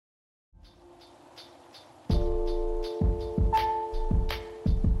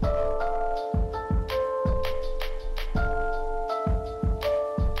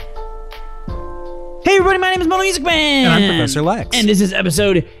everybody, my name is Metal Music Man. And I'm Professor Lex. And this is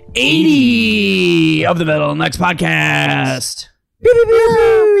episode 80 of the Metal Lex Podcast. Pew, pew,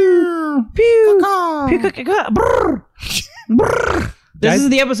 pew, pew. Pew, pew, pew, brr, brr. This is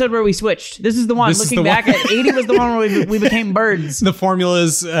the episode where we switched. This is the one. Looking back at 80 was the one where we became birds. The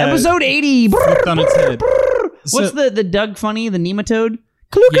formula's episode 80. Flipped on its head. What's the Doug Funny, the nematode?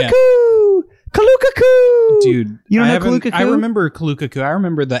 Kalukakoo! Kalukakoo! Dude, You don't know Kalukakoo? I remember Kalukakoo. I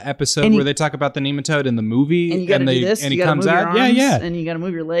remember the episode where they talk about the nematode in the movie. And you gotta do this. And he you gotta comes move out. your arms, Yeah. And you gotta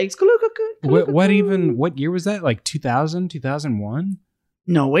move your legs. Kalukakoo! What year was that? Like 2000, 2001?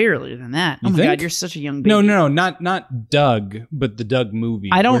 No, way earlier than that. You Oh my think? god, you're such a young baby. No, not Doug, but the Doug movie.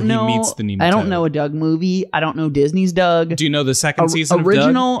 I don't where know. He meets the nematode. I don't know a Doug movie. I don't know Disney's Doug. Do you know the second season of Doug?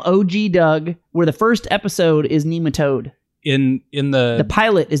 Original OG Doug, where the first episode is nematode. In The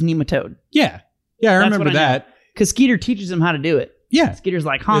pilot is nematode. Yeah, I remember that. Because Skeeter teaches him how to do it. Yeah, Skeeter's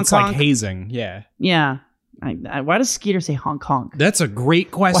like honk it's honk. like hazing. Yeah. Why does Skeeter say honk honk? That's a great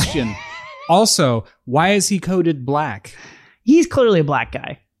question. Also, why is he coded black? He's clearly a black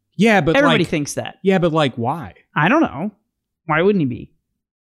guy. Yeah, but everybody thinks that. Yeah, but like, why? I don't know. Why wouldn't he be?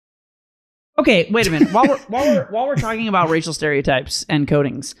 Okay, wait a minute. While we're talking about racial stereotypes and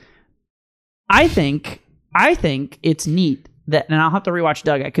codings, I think it's neat that, and I'll have to rewatch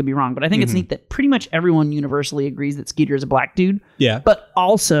Doug. I could be wrong, but I think it's neat that pretty much everyone universally agrees that Skeeter is a black dude. Yeah, but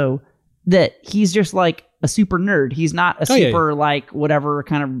also that he's just like a super nerd. He's not a super like whatever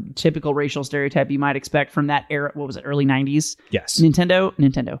kind of typical racial stereotype you might expect from that era. What was it? Early 90s? Yes.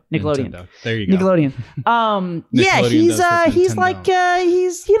 Nickelodeon. There you go. Nickelodeon. He's like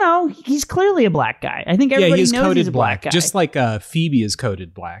he's clearly a black guy. I think everybody he's knows coded he's a black guy. Just like Phoebe is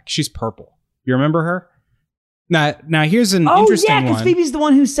coded black. She's purple. You remember her? Now here's an interesting one. Because Phoebe's the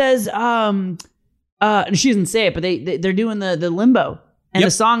one who says she doesn't say it, but they're doing the limbo. And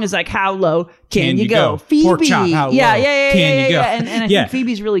the song is like, how low can you go? Phoebe. Pork chop, how low can you go? And I think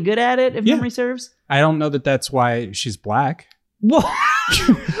Phoebe's really good at it, if memory serves. I don't know that that's why she's black. Well,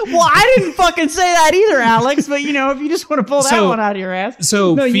 I didn't fucking say that either, Alex. But, if you just want to pull that one out of your ass.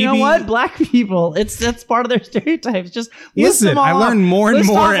 So no, Phoebe, you know what? Black people, that's part of their stereotypes. Just list them all I learn more and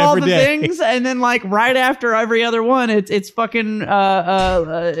more every day. Things, and then like right after every other one, it's fucking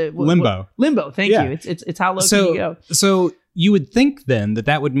limbo. Limbo. Thank you. It's how low can you go? So you would think then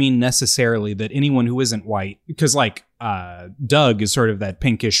that would mean necessarily that anyone who isn't white, because like Doug is sort of that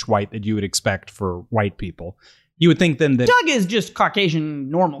pinkish white that you would expect for white people. You would think then that Doug is just Caucasian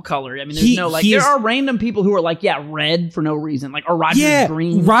normal color. I mean, there's there are random people who are like, red for no reason, like, or Roger's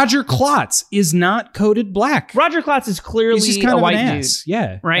green. Roger Klotz is not coded black. Roger Klotz is clearly He's just kind a of white an ass. dude.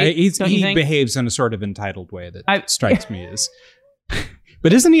 Yeah, right. He behaves in a sort of entitled way that strikes me as.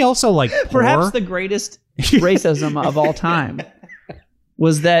 But isn't he also like poor? Perhaps the greatest racism of all time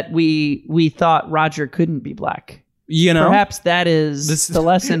was that we thought Roger couldn't be black. Perhaps that is the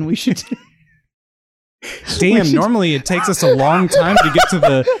lesson we should. Damn, normally it takes us a long time to get to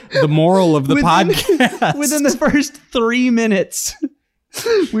the moral of the podcast. Within the first 3 minutes,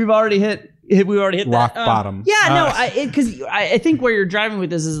 we've already hit rock bottom. Because I think where you're driving with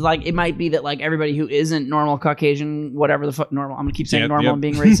this is like, it might be that like everybody who isn't normal Caucasian, whatever the fuck normal, I'm gonna keep saying normal and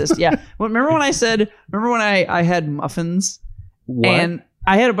being racist. Yeah. Well, remember when I had muffins? What? And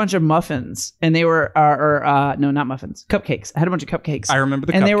I had a bunch of muffins, and they were, no, not muffins, cupcakes. I had a bunch of cupcakes. I remember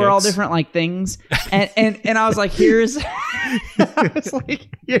the cupcakes. And they were all different, like, things. And I was like, here's a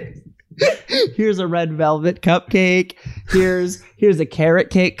red velvet cupcake. Here's a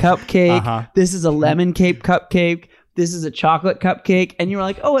carrot cake cupcake. Uh-huh. This is a lemon cake cupcake. This is a chocolate cupcake. And you were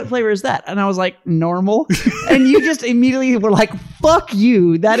like, oh, what flavor is that? And I was like, normal. And you just immediately were like, fuck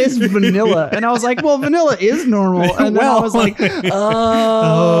you. That is vanilla. And I was like, well, vanilla is normal. And then I was like,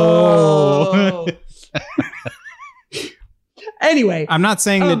 oh. Anyway. I'm not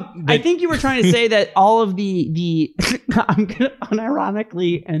saying that I think you were trying to say that all of the I'm going to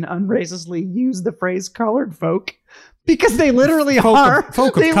unironically and unracistly use the phrase colored folk. Because they literally are.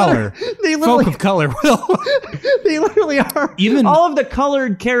 Folk of color. Folk of color. They literally are. Even all of the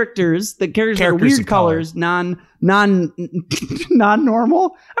colored characters, that are weird colors, non-normal. I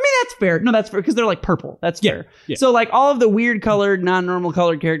mean, that's fair. No, that's fair because they're like purple. That's fair. Yeah. So like all of the weird colored, non-normal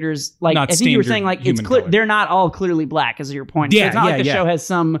colored characters, like I think you were saying, like it's clear they're not all clearly black, is your point. Yeah, so it's not like the show has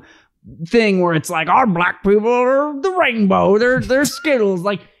some thing where it's like our black people are the rainbow. They're Skittles.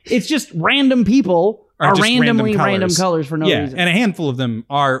 Like it's just random people. Are randomly random colors for no reason. And a handful of them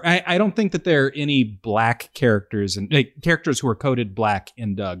are. I don't think that there are any black characters and characters who are coded black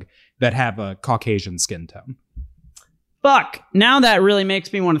in Doug that have a Caucasian skin tone. Fuck. Now that really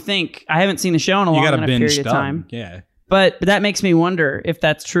makes me want to think. I haven't seen the show in a long enough period of time. Yeah. But that makes me wonder if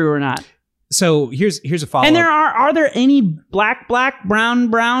that's true or not. So here's a follow-up. And are there any black,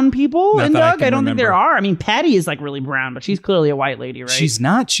 brown people Not in that I Doug? can I don't think there remember. are. I mean, Patty is like really brown, but she's clearly a white lady, right? She's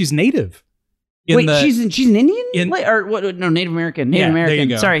not. She's native. Wait, she's an Indian? in- or what? No, Native American. Native Yeah, American. there you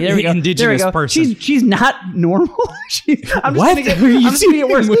go. Sorry, there we go. Indigenous there we go. person. She's not normal. I'm What? Just gonna get, I'm just gonna get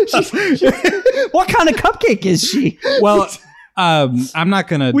worse. What? What kind of cupcake is she? Well, I'm not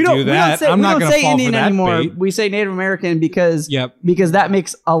gonna We don't, do that. We don't say, I'm we not don't gonna say fall Indian for that anymore. bait. We say Native American because Yep. because that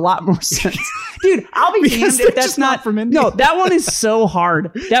makes a lot more sense. Dude, I'll be Because damned they're if that's just not from India. No, that one is so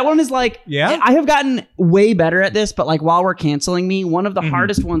hard. That one is like, Yeah? I have gotten way better at this, but like while we're canceling me, one of the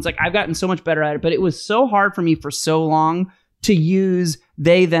hardest ones, like I've gotten so much better at it, but it was so hard for me for so long to use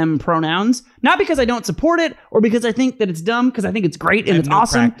they, them pronouns. Not because I don't support it or because I think that it's dumb, because I think it's great and I have it's no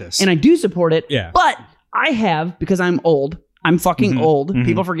awesome. practice. And I do support it. Yeah. But I have, because I'm old, I'm fucking old. mhm.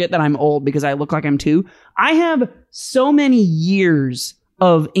 People forget that I'm old because I look like I'm 2. I have so many years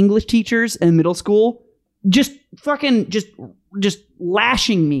of English teachers in middle school just fucking just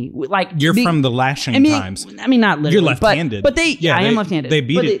lashing me like You're from the lashing times. I mean, not literally. You're left-handed. but they. Yeah, I they- am left-handed. They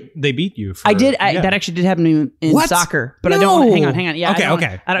beat but it. They beat you. For, That actually did happen to me in What? soccer, but I No. don't want to. Hang on. Yeah. Okay, I don't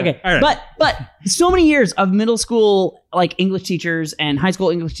okay. Okay. All right. But so many years of middle school like English teachers and high school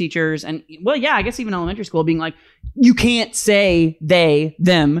English teachers and I guess even elementary school being like, you can't say they,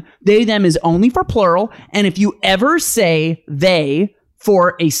 them. They, them is only for plural, and if you ever say they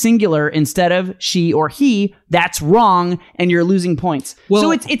for a singular instead of she or he, that's wrong, and you're losing points. Well-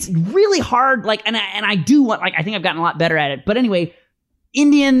 So it's really hard. Like, and I do want, like, I think I've gotten a lot better at it. But anyway,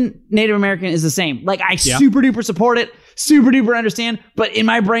 Indian, Native American is the same. Like, I super duper support it, super duper understand. But in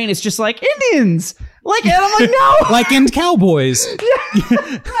my brain, it's just like Indians. Like, and I'm like, no. like in Cowboys.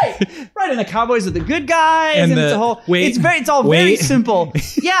 Right. And the Cowboys are the good guys, and And it's the- a whole. wait, it's all very wait. simple.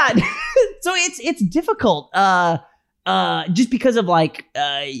 Yeah. So it's difficult. Just because of like,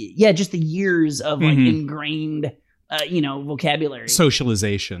 just the years of like ingrained, vocabulary.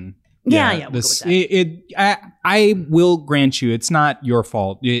 Socialization. Yeah, we'll go with that. I will grant you, it's not your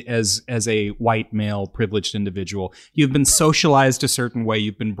fault as a white male privileged individual. You've been socialized a certain way.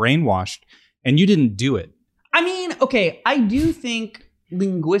 You've been brainwashed, and you didn't do it. I mean, okay, I do think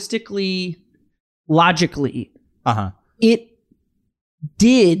linguistically, logically, it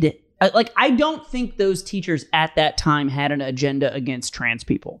did. Like, I don't think those teachers at that time had an agenda against trans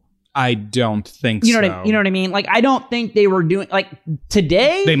people. I don't think You know so. what I mean? Like, I don't think they were doing, like,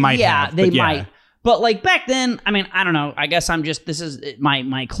 today. They might have, they but yeah. might. But like back then, I mean, I don't know. I guess this is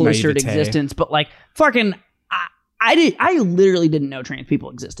my cloistered Naivete. existence. But like, fucking, I literally didn't know trans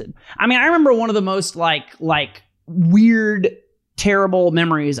people existed. I mean, I remember one of the most like weird, terrible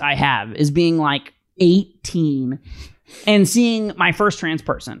memories I have is being like 18 and seeing my first trans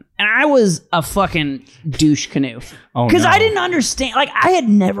person. And I was a fucking douche canoe. Oh, Because no. I didn't understand. Like, I had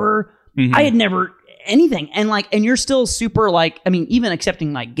never anything. And you're still super like, I mean, even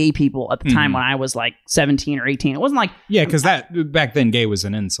accepting like gay people at the time when I was like 17 or 18, it wasn't like, Yeah, because that back then gay was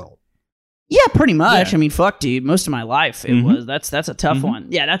an insult. yeah, pretty much. Yeah. I mean, fuck, dude. Most of my life, it was. That's a tough one.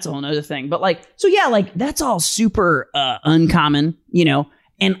 Yeah, that's a whole nother thing. But like, so yeah, like that's all super uncommon, you know.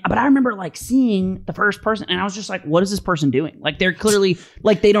 But I remember like seeing the first person, and I was just like, what is this person doing? Like, they're clearly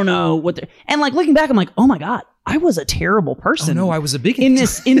like they don't know what they're. And like looking back, I'm like, oh my god, I was a terrible person. Oh no, I was a bigot in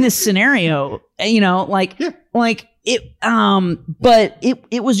this scenario, you know, like it. But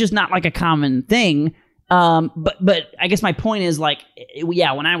it was just not like a common thing. But I guess my point is like,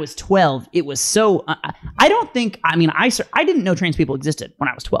 when I was 12, it was so, I don't think, I mean, I didn't know trans people existed when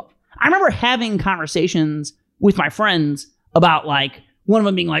I was 12. I remember having conversations with my friends about like, one of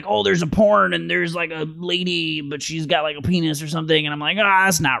them being like, oh, there's a porn and there's like a lady, but she's got like a penis or something. And I'm like,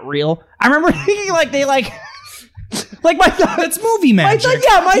 that's not real. I remember thinking like they like my thought, That's movie magic. my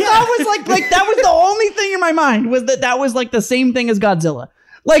thought was like that was the only thing in my mind was that was like the same thing as Godzilla.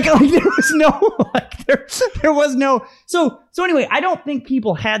 Like there was no there was no so anyway, I don't think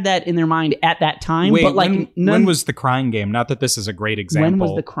people had that in their mind at that time. Wait, but like when was The Crying Game? Not that this is a great example. when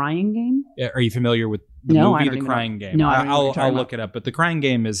was The Crying Game? Are you familiar with the No, I movie don't The even Crying know. Game? No, I don't know what you're I'll talking look it up. But The Crying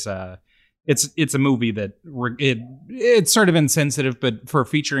Game is it's a movie that it's sort of insensitive, but for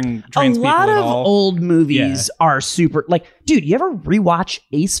featuring trans A people lot at of all. old movies are super like, dude, you ever rewatch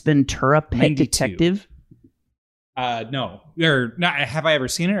Ace Ventura: Pet 92. Detective? No, or not. Have I ever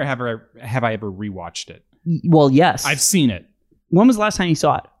seen it, or have I ever rewatched it? Well, yes. I've seen it. When was the last time you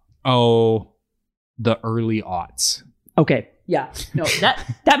saw it? Oh, the early aughts. Okay. Yeah. No,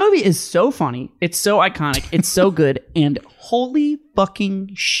 that movie is so funny. It's so iconic. It's so good. And holy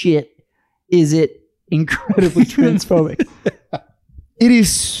fucking shit, is it incredibly transphobic. It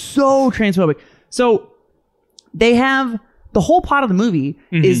is so transphobic. So they have the whole plot of the movie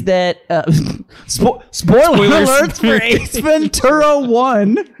is that spoiler alerts for Ace Ventura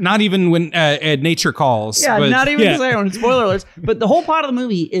 1. Not even when nature calls. Yeah, not even the second one. Spoiler alerts. But the whole plot of the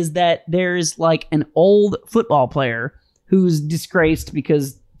movie is that there's like an old football player who's disgraced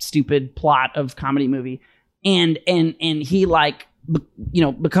because stupid plot of comedy movie, and he like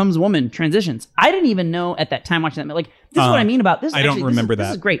becomes a woman, transitions. I didn't even know at that time watching that. Like, this is what I mean about this. I don't remember that.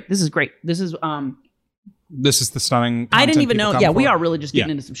 This is great. This is great. This is This is the stunning. I didn't even know. Yeah, we are really just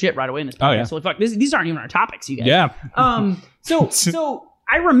getting into some shit right away in this podcast. Oh, yeah. So fuck, these aren't even our topics, you guys. Yeah. So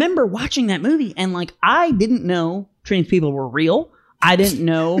I remember watching that movie and like I didn't know trans people were real. I didn't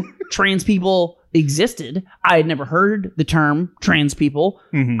know trans people existed. I had never heard the term trans people.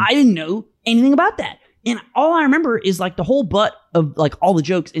 I didn't know anything about that. And all I remember is like the whole butt of like all the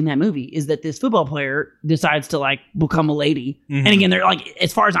jokes in that movie is that this football player decides to like become a lady. And again, they're like,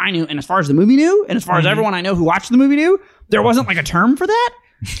 as far as I knew, and as far as the movie knew, and as far as everyone I know who watched the movie knew, there wasn't like a term for that.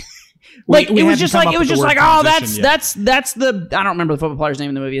 Like it was just like oh, that's the I don't remember the football player's name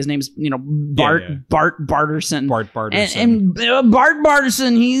in the movie. His name's Bart Barterson. Bart Barterson. And Bart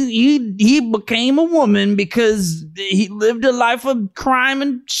Barterson, he became a woman because he lived a life of crime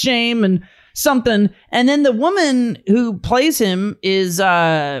and shame and something. And then the woman who plays him is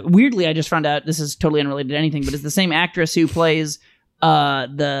weirdly, I just found out, this is totally unrelated to anything, but it's the same actress who plays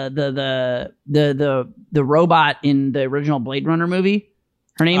the robot in the original Blade Runner movie.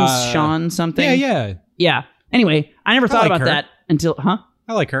 Her name's Sean something. Yeah. Anyway, I never thought about that until,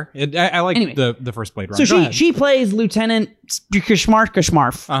 I like her. I like the first Blade Runner. So she plays Lieutenant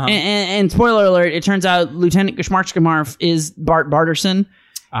Kashmarf. And spoiler alert, it turns out Lieutenant Kashmarf is Bart Barterson.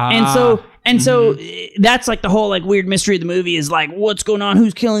 And so that's like the whole like weird mystery of the movie is like, what's going on?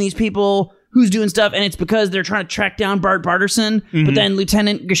 Who's killing these people? Who's doing stuff? And it's because they're trying to track down Bart Barterson. But then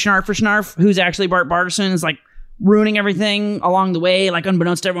Lieutenant Geschnarf, who's actually Bart Barterson, is like ruining everything along the way, like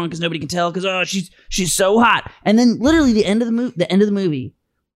unbeknownst to everyone because nobody can tell because she's so hot. And then literally the end of the movie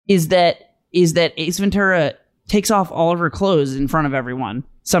is that Ace Ventura takes off all of her clothes in front of everyone.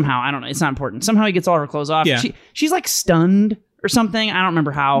 Somehow, I don't know. It's not important. Somehow he gets all of her clothes off. Yeah. She's like stunned or something. I don't remember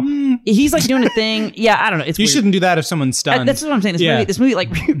how. He's like doing a thing. Yeah, I don't know. It's you weird. Shouldn't do that if someone's stunned. That's what I'm saying. This movie,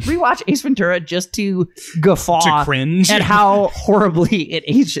 like rewatch Ace Ventura just to guffaw, to cringe at how horribly it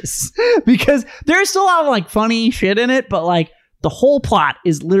ages. Because there's still a lot of like funny shit in it, but like the whole plot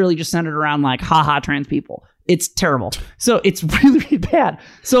is literally just centered around like haha trans people. It's terrible. So it's really, really bad.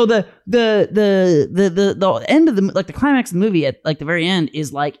 So the end of the like the climax of the movie at like the very end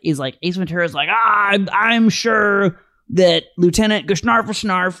is like Ace Ventura's like I'm sure that Lieutenant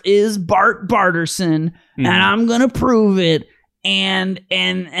Geschnarf is Bart Barterson, and I'm gonna prove it. And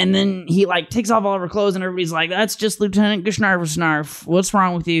then he like takes off all of her clothes, and everybody's like, "That's just Lieutenant Geschnarf. What's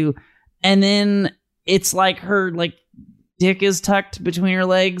wrong with you?" And then it's like her like dick is tucked between her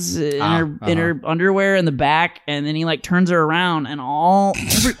legs in her underwear in the back, and then he like turns her around, and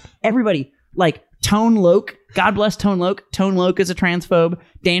everybody like Tone Loc. God bless Tone Loc. Tone Loc is a transphobe.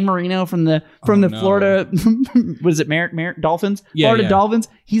 Dan Marino from the Florida, what is it, Merritt Dolphins? Florida Dolphins.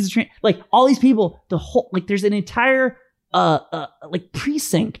 He's a like all these people. The whole like there's an entire like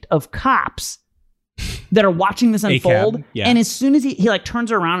precinct of cops that are watching this unfold. And as soon as he like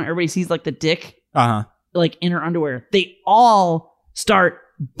turns her around and everybody sees like the dick like in her underwear, they all start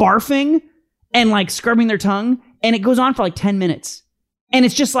barfing and like scrubbing their tongue, and it goes on for like 10 minutes, and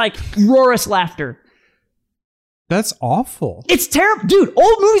it's just like roarous laughter. That's awful. It's terrible. Dude,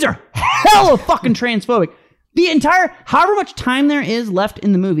 old movies are hella fucking transphobic. The entire, however much time there is left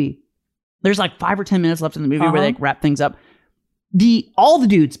in the movie, there's like 5 or 10 minutes left in the movie where they like, wrap things up. All the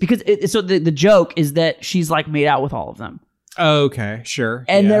dudes, because the joke is that she's like made out with all of them. Okay, sure.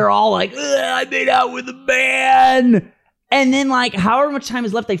 And they're all like, I made out with a man. And then like however much time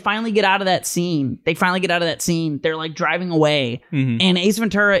is left, they finally get out of that scene. They're like driving away. And Ace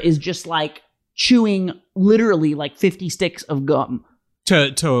Ventura is just like chewing literally like 50 sticks of gum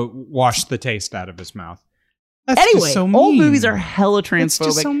to wash the taste out of his mouth. That's anyway, so mean. Old movies are hella transphobic. That's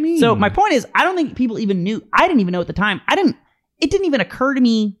just so mean. So my point is, I don't think people even knew. I didn't even know at the time. It didn't even occur to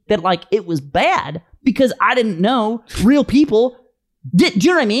me that like it was bad because I didn't know real people did. Do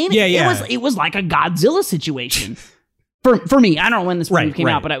you know what I mean? Yeah. It was like a Godzilla situation. For me, I don't know when this movie came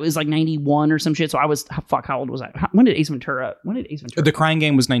out, but it was like 91 or some shit. So I was, how old was I? When did Ace Ventura? The Crying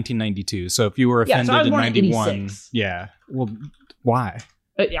Game was 1992. So if you were offended so I was in born 91, in 86. Yeah. Well, why?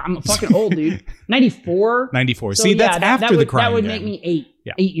 I'm fucking old, dude. 94. 94. So see, that's after the Crying Game. That would make me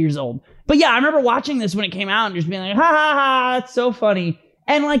 8 years old. But yeah, I remember watching this when it came out and just being like, ha ha ha, it's so funny.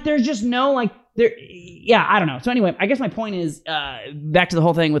 And like, there's just no like, I don't know. So anyway, I guess my point is, back to the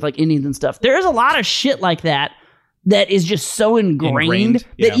whole thing with like Indians and stuff. There is a lot of shit like that that is just so ingrained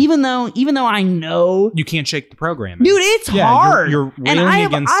yeah. that even though I know you can't shake the program, dude, it's hard. You're and I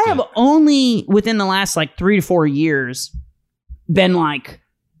have it. only within the last like 3 to 4 years been like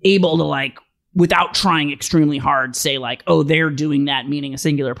able to like without trying extremely hard say like, oh, they're doing that, meaning a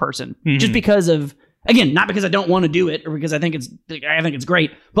singular person, just because of, again, not because I don't want to do it or because I think it's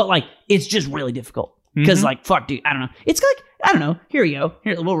great, but like it's just really difficult because like fuck, dude, I don't know. It's like, I don't know. Here we go.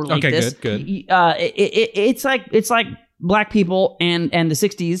 Here we'll relate this. Good. It's like black people and the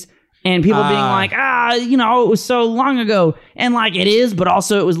 60s and people being like, it was so long ago, and like it is, but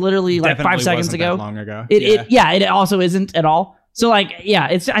also it was literally like 5 seconds ago. That long ago. It also isn't at all. So like, yeah,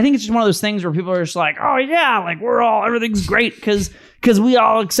 I think it's just one of those things where people are just like, oh yeah, like everything's great because we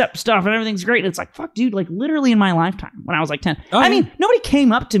all accept stuff and everything's great. And it's like, fuck, dude, like literally in my lifetime when I was like 10, I mean, nobody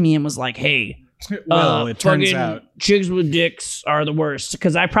came up to me and was like, hey, well, it turns out chicks with dicks are the worst,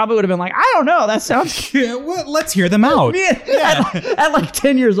 because I probably would have been like, I don't know, that sounds yeah, well, let's hear them out. At like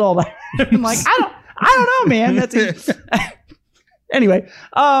 10 years old, I'm like, I don't know, man. That's anyway.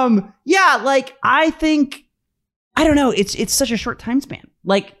 Yeah, like I think, I don't know. It's such a short time span.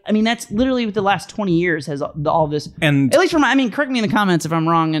 Like, I mean, that's literally what the last 20 years has all this. And at least from, I mean, correct me in the comments if I'm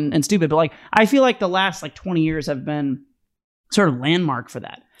wrong and stupid, but like, I feel like the last like 20 years have been sort of landmark for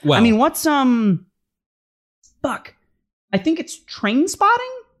that. Well, I mean, what's fuck? I think it's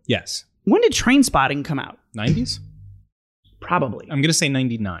Trainspotting. Yes. When did Trainspotting come out? 90s? Probably. I'm gonna say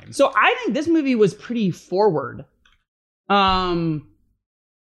 99. So I think this movie was pretty forward.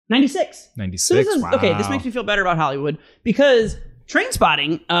 96. 96. So this is, wow. Okay, this makes me feel better about Hollywood because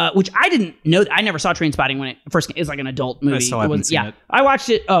Trainspotting, which I didn't know, I never saw Trainspotting when it first came. It's like an adult movie. I still haven't seen it. I watched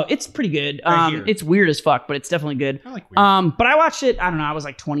it. Oh, it's pretty good. It's weird as fuck, but it's definitely good. I like weird. But I watched it. I don't know. I was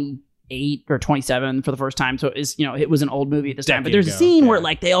like 28 or 27 for the first time, so it was an old movie at this time. But there's a scene where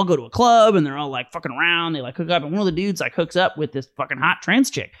like they all go to a club and they're all like fucking around. They like hook up, and one of the dudes like hooks up with this fucking hot trans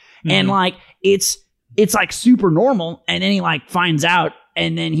chick, and like it's like super normal, and then he like finds out,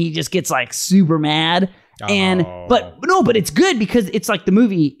 and then he just gets like super mad. And but it's good because it's like the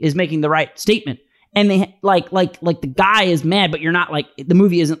movie is making the right statement, and they like the guy is mad, but you're not like, the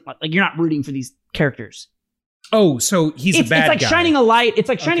movie isn't like you're not rooting for these characters. Oh, so he's a bad guy. It's like shining a light. It's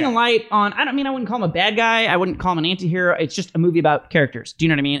like shining a light on. I wouldn't call him a bad guy. I wouldn't call him an anti-hero. It's just a movie about characters. Do you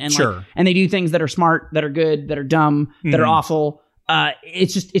know what I mean? And sure. Like, and they do things that are smart, that are good, that are dumb, that are awful.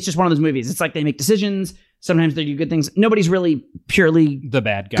 It's just one of those movies. It's like they make decisions. Sometimes they do good things. Nobody's really purely the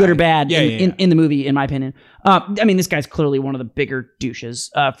bad guy, good or bad in the movie, in my opinion. I mean, this guy's clearly one of the bigger douches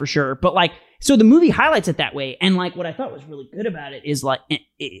for sure. But like, so the movie highlights it that way. And like, what I thought was really good about it is like, and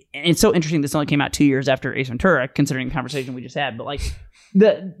it's so interesting. This only came out 2 years after Ace Ventura, considering the conversation we just had. But like,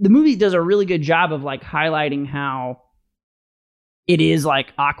 the movie does a really good job of like highlighting how it is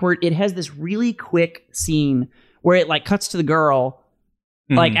like awkward. It has this really quick scene where it like cuts to the girl,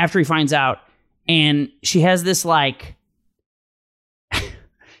 like after he finds out. And she has this like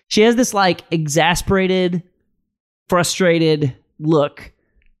exasperated, frustrated look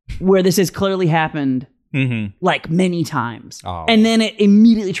where this has clearly happened like many times. Oh. And then it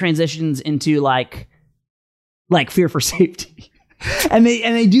immediately transitions into like fear for safety. and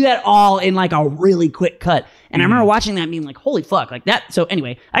they do that all in like a really quick cut. And I remember watching that and being like, holy fuck, like that. So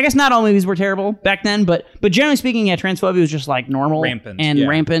anyway, I guess not all movies were terrible back then, but generally speaking, yeah, transphobia was just like normal. Rampant.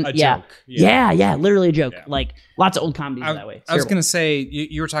 Rampant. A yeah. joke. Yeah, literally a joke. Yeah. Like lots of old comedies that way. I was going to say,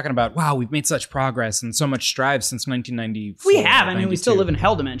 you were talking about, wow, we've made such progress and so much strive since 1994. We have. I mean, we still live in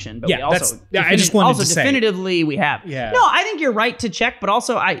hell dimension, but we also, I just wanted to say. Definitively we have. Yeah. No, I think you're right to check, but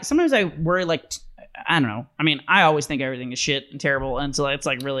also sometimes I worry like, I don't know. I mean, I always think everything is shit and terrible, and so it's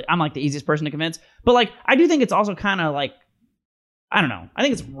like really, I'm like the easiest person to convince. But like, I do think it's also kind of like, I don't know. I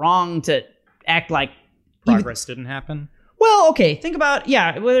think it's wrong to act like progress didn't happen. Well, okay. Think about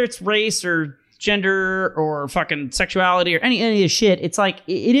whether it's race or gender or fucking sexuality or any of this shit. It's like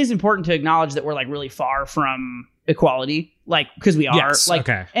it is important to acknowledge that we're like really far from equality, like because we are. Yes, like,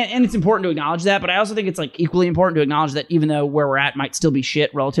 okay. And it's important to acknowledge that, but I also think it's like equally important to acknowledge that even though where we're at might still be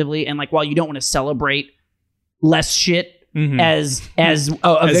shit relatively, and like while you don't want to celebrate less shit as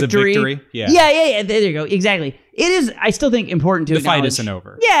a victory. Yeah. There you go. Exactly. It is. I still think important to acknowledge. The fight isn't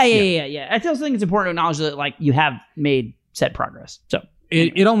over. Yeah. I still think it's important to acknowledge that like you have made said progress. So.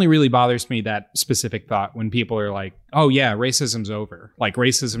 It only really bothers me, that specific thought, when people are like, oh yeah, racism's over. Like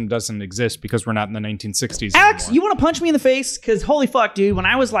racism doesn't exist because we're not in the 1960s Alex, anymore. you want to punch me in the face? Because holy fuck, dude, when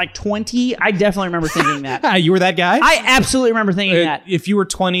I was like 20, I definitely remember thinking that. You were that guy? I absolutely remember thinking that. If you were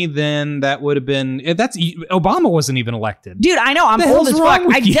 20, then that would have been... Obama wasn't even elected. Dude, I know. I'm old as fuck.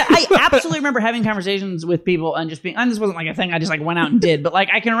 I I absolutely remember having conversations with people and just being... And this wasn't like a thing I just like went out and did. But like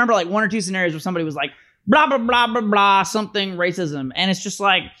I can remember like one or two scenarios where somebody was like, blah, blah, blah, blah, blah, something racism. And it's just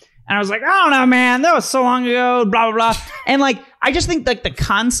like, and I was like, I don't know, man, that was so long ago, blah, blah, blah. And like, I just think like the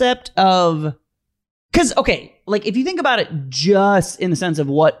concept of, because, okay, like if you think about it just in the sense of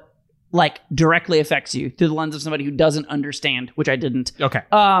what like directly affects you through the lens of somebody who doesn't understand, which I didn't. Okay.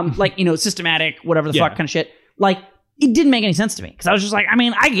 Like, systematic, whatever the fuck kind of shit. Like, it didn't make any sense to me because I was just like, I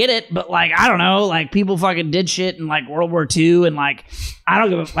mean, I get it, but like, I don't know, like people fucking did shit in like World War II, and like, I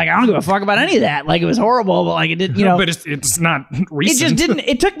don't give a fuck about any of that. Like, it was horrible, but like it did, but it's not recent. It just didn't.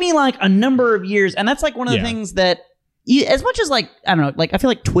 It took me like a number of years, and that's like one of the things that, as much as like I don't know, like I feel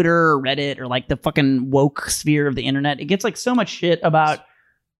like Twitter or Reddit or like the fucking woke sphere of the internet, it gets like so much shit about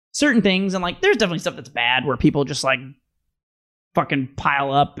certain things, and like there's definitely stuff that's bad where people just like fucking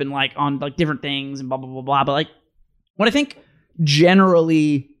pile up and like on like different things and blah blah blah blah. But like, what I think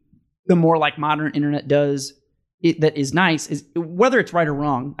generally the more like modern internet does that is nice is, whether it's right or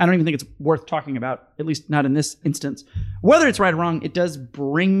wrong, I don't even think it's worth talking about, at least not in this instance. Whether it's right or wrong, it does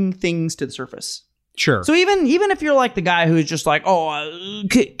bring things to the surface. Sure. So even if you're like the guy who's just like, oh,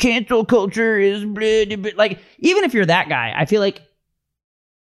 cancel culture is blah, blah, blah, like, even if you're that guy, I feel like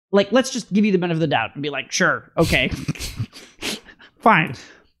let's just give you the benefit of the doubt and be like, sure, okay, fine.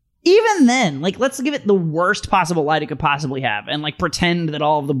 Even then, like, let's give it the worst possible light it could possibly have and like pretend that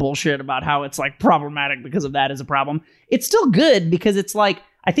all of the bullshit about how it's like problematic because of that is a problem. It's still good because it's like,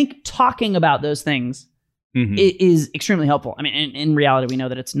 I think talking about those things is extremely helpful. I mean, in reality, we know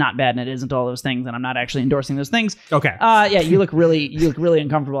that it's not bad and it isn't all those things, and I'm not actually endorsing those things. Okay. Yeah, you look really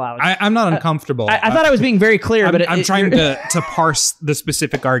uncomfortable, Alex. I'm not uncomfortable. I thought I was being very clear, but I'm trying to parse the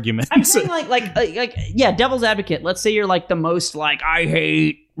specific argument. I'm saying like yeah, devil's advocate. Let's say you're like the most like, I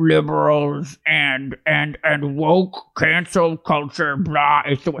hate liberals and woke cancel culture, blah.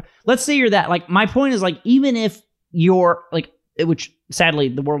 Let's say you're that. Like, my point is like, even if you're like, which sadly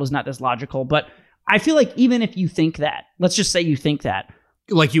the world is not this logical, but I feel like even if you think that, let's just say you think that,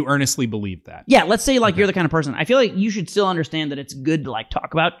 like you earnestly believe that. Yeah, let's say like you're the kind of person. I feel like you should still understand that it's good to like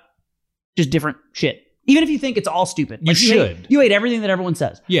talk about just different shit. Even if you think it's all stupid. Like, you hate everything that everyone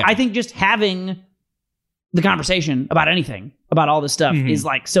says. Yeah. I think just having the conversation about anything, about all this stuff is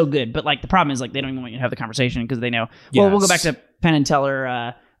like so good. But like the problem is like they don't even want you to have the conversation because they know, well, we'll go back to Penn and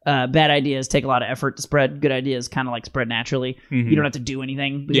Teller. Bad ideas take a lot of effort to spread. Good ideas kind of like spread naturally. You don't have to do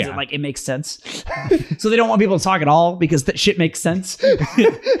anything because it makes sense. So they don't want people to talk at all because that shit makes sense.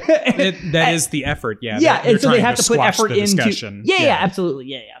 That is the effort. Yeah. Yeah. And so they have to put effort into discussion. Yeah, absolutely.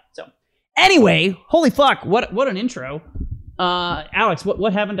 Yeah. So anyway, holy fuck. What an intro. Alex,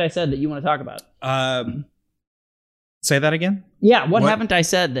 what haven't I said that you want to talk about? Say that again? Yeah. What haven't I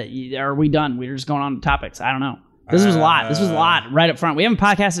said that are we done? We're just going on to topics. I don't know. This was a lot. This was a lot right up front. We haven't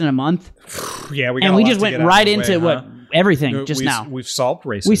podcasted in a month. Yeah, we just went right into everything just now. We've solved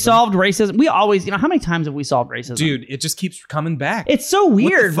racism. We solved racism. We always, how many times have we solved racism? Dude, it just keeps coming back. It's so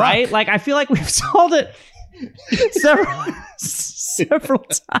weird, right? Like, I feel like we've solved it several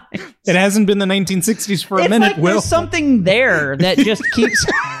times. It hasn't been the 1960s for a minute, like there's something there that just keeps...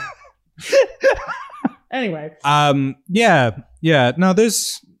 Anyway. Yeah. No,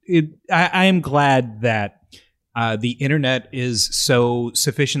 I am glad that the internet is so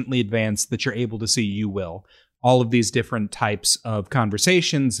sufficiently advanced that you're able to see, you will, all of these different types of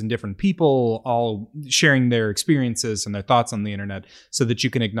conversations and different people all sharing their experiences and their thoughts on the internet so that you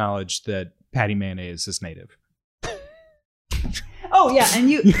can acknowledge that Patty Mayonnaise is native. Oh, yeah. And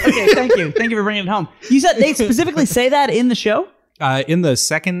okay, thank you. Thank you for bringing it home. You said they specifically say that in the show? In the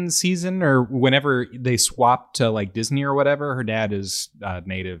second season, or whenever they swap to like Disney or whatever, her dad is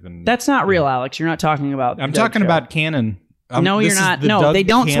native, and that's not real, Alex. You're not talking about. I'm talking about canon. No, you're not. No, they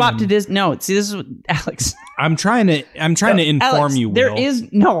don't swap to Disney. No, see, this is what, Alex. I'm trying to inform Alex, you. There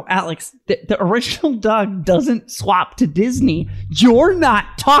is no Alex. The original Doug doesn't swap to Disney. You're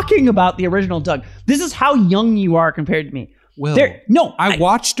not talking about the original Doug. This is how young you are compared to me. Will. I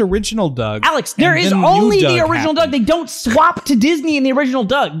watched original Doug. Alex, there is only the original Doug. They don't swap to Disney in the original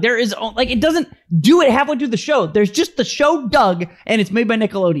Doug. There is, like, it doesn't do it halfway through the show. There's just the show Doug, and it's made by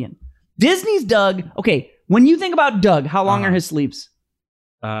Nickelodeon. Disney's Doug, okay, when you think about Doug, how long are his sleeves?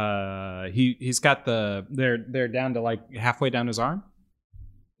 He's got they're down to like halfway down his arm.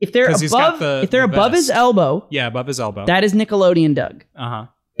 If they're above his elbow. Yeah, above his elbow. That is Nickelodeon Doug. Uh-huh.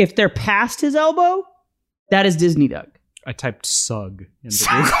 If they're past his elbow, that is Disney Doug. I typed "sug" into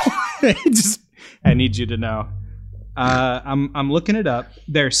Google. I need you to know. I'm looking it up.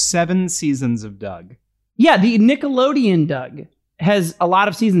 There's 7 seasons of Doug. Yeah, the Nickelodeon Doug has a lot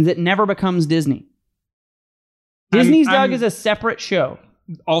of seasons. It never becomes Disney. Disney's Doug is a separate show.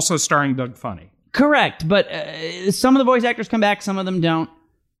 Also starring Doug Funny. Correct, but some of the voice actors come back, some of them don't.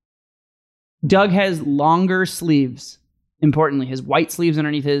 Doug has longer sleeves. Importantly, his white sleeves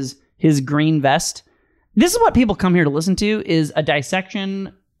underneath his green vest. This is what people come here to listen to, is a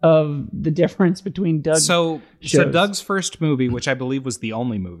dissection of the difference between Doug. So Doug's first movie, which I believe was the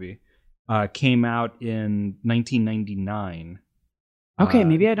only movie, came out in 1999. Okay,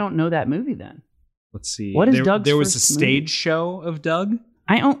 maybe I don't know that movie then. Let's see. What is Doug's There was a first stage movie? show of Doug.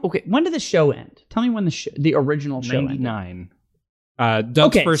 Okay, when did the show end? Tell me when the original show ended. 99.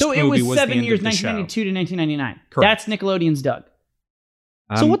 Doug's first so it movie was was 7 the end years, of the show. 1992 to 1999. Correct. That's Nickelodeon's Doug.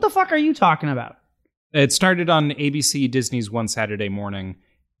 So what the fuck are you talking about? It started on ABC Disney's One Saturday Morning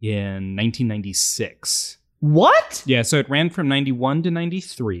in 1996. What? Yeah, so it ran from 91 to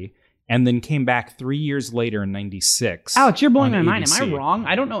 93 and then came back 3 years later in 96. Alex, you're blowing my on mind. Am ABC. I wrong?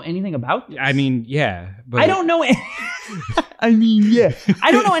 I don't know anything about this. I mean, yeah. But I don't know. I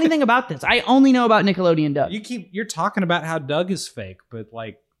don't know anything about this. I only know about Nickelodeon Doug. You're talking about how Doug is fake, but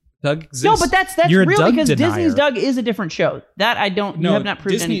like Doug exists. No, but that's You're a real Doug because denier. Disney's Doug is a different show. That I don't. No, you have not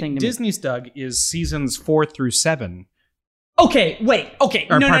proved anything to me. Disney's Doug is seasons 4 through 7. Okay, wait. Okay,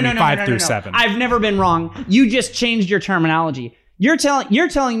 Or no, pardon me, no, 5 no, through no. 7. I've never been wrong. You just changed your terminology. You're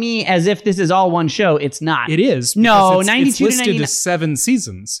telling me as if this is all one show. It's not. It is. No, because 92 it's to listed 99 as 7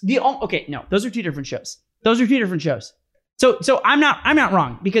 seasons. Okay, no, those are two different shows. So I'm not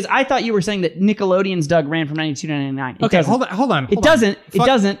wrong because I thought you were saying that Nickelodeon's Doug ran from 92 to 99. Okay, hold on. It doesn't.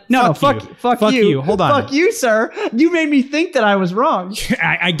 No, fuck you. Hold on. Fuck you, sir. You made me think that I was wrong.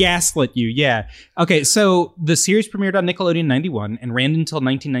 I gaslit you, yeah. Okay, so the series premiered on Nickelodeon 91 and ran until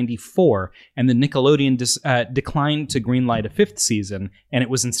 1994, and then Nickelodeon declined to greenlight a 5th season, and it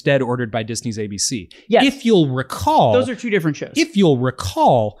was instead ordered by Disney's ABC. Yes. If you'll recall... Those are two different shows. If you'll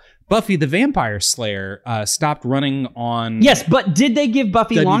recall, Buffy the Vampire Slayer stopped running on... Yes, but did they give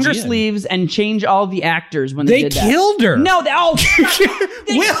Buffy WGN. longer sleeves and change all the actors when they did that? They killed her! No, Will!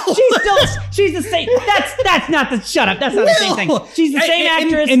 She's the same. That's not the... Shut up. That's not the same thing. She's the same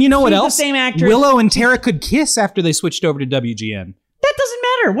actress. And you know what She's else? the same actress. Willow and Tara could kiss after they switched over to WGN. That doesn't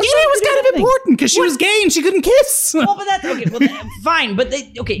matter. What It was kind of important because she was gay and she couldn't kiss. Well, but that's okay. Well, fine. But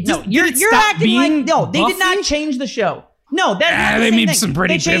no, you're stop acting being like no. They did not Buffy? change the show. No, that's not the they same made thing. some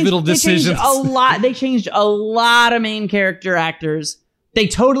pretty They changed- pivotal decisions. They changed a lot of main character actors. They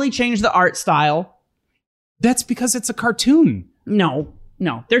totally changed the art style. That's because it's a cartoon. No,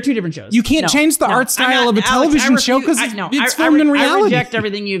 they're two different shows. You can't change the art style of a television show because it's filmed in reality. I reject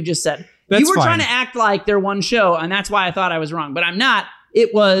everything you've just said. That's you were fine. trying to act like they're one show, and that's why I thought I was wrong. But I'm not.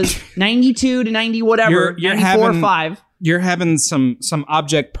 It was 92 to 90 whatever, You're 94 having- 5. You're having some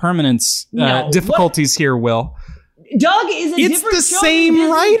object permanence No, difficulties here, Will. Doug is a It's different the show same than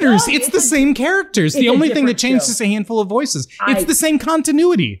Disney writers. Doug. It's the same characters. it's The a only thing that different changed show. is a handful of voices. It's I- the same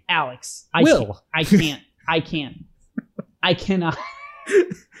continuity. Alex, Will. I cannot.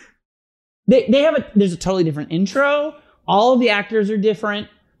 They have there's a totally different intro. All of the actors are different.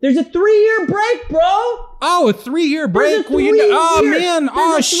 There's a 3-year break, bro. Oh, a 3-year break. There's a 3-year Man.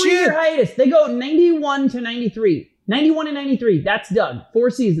 There's a 3-year hiatus. They go 91 to 93. 91 and 93. That's Doug. 4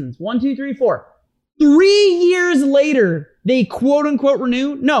 seasons. 1, 2, 3, 4. 3 years later, they quote unquote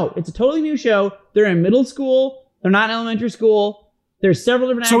renew. No, it's a totally new show. They're in middle school. They're not in elementary school. There's several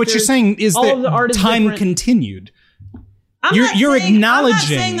different actors. So what you're saying is All of the that art is time different. continued. You're acknowledging- I'm not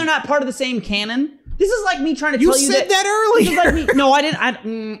saying they're not part of the same canon. This is like me trying to You tell you said that This is earlier. like me, no, I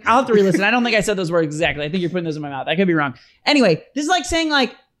didn't. I'll have to re-listen. I don't think I said those words exactly. I think you're putting those in my mouth. I could be wrong. Anyway, this is like saying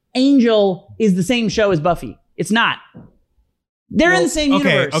like Angel is the same show as Buffy. It's not. They're in the same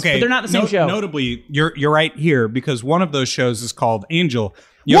universe, but they're not the same show. Notably, you're right here because one of those shows is called Angel.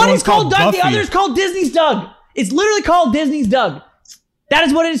 The One other is one's called Doug. Buffy. The other is called Disney's Doug. It's literally called Disney's Doug. That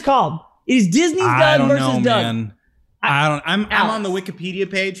is what it is called. It is Disney's I Doug don't versus know, Doug. man. I don't. I'm Alex. on the Wikipedia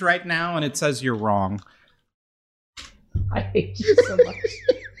page right now, and it says you're wrong. I hate you so much.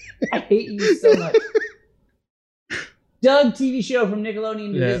 I hate you so much. Doug TV show from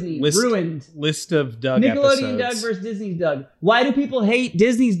Nickelodeon to Disney. Ruined. List of Doug Nickelodeon episodes. Doug versus Disney's Doug. Why do people hate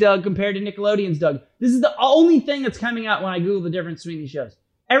Disney's Doug compared to Nickelodeon's Doug? This is the only thing that's coming out when I Google the difference between these shows.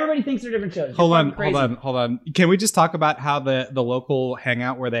 Everybody thinks they're different shows. Hold You're on, fucking crazy. hold on. Can we just talk about how the local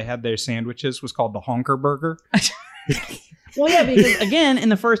hangout where they had their sandwiches was called the Honker Burger? Well, yeah, because again, in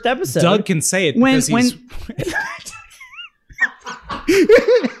the first episode, Doug can say it when because he's...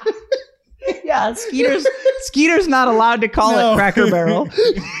 yeah, Skeeter's not allowed to call it Cracker Barrel.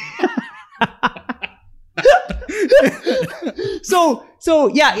 So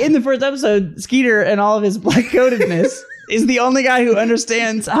yeah, in the first episode, Skeeter and all of his black coatedness is the only guy who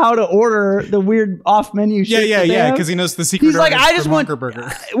understands how to order the weird off menu shit. Yeah. Because he knows the secret. He's like, I just want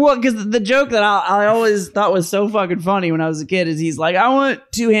Burger. Well, because the joke that I always thought was so fucking funny when I was a kid is he's like, I want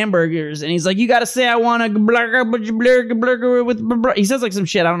 2 hamburgers, and he's like, you got to say I want a burger with. He says like some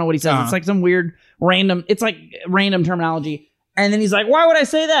shit. I don't know what he says. It's like some weird random. It's like random terminology. And then he's like, why would I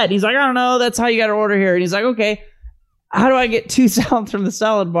say that? And he's like, I don't know. That's how you got to order here. And he's like, okay. How do I get 2 salads from the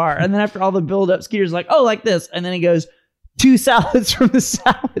salad bar? And then after all the build up, Skeeter's like, oh, like this. And then he goes, 2 salads from the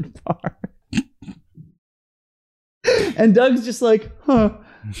salad bar. And Doug's just like, huh.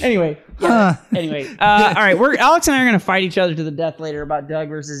 Anyway. Yeah, anyway. All right. Alex and I are going to fight each other to the death later about Doug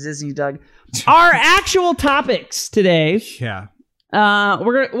versus Disney Doug. Our actual topics today. Yeah.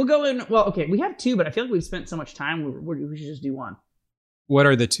 We'll go in. Well, okay. We have 2, but I feel like we've spent so much time. We should just do 1. What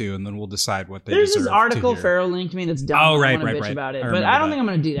are the 2? And then we'll decide what they There's deserve. This article to Pharaoh linked me that's dumb. Oh, right. About it. But I don't think I'm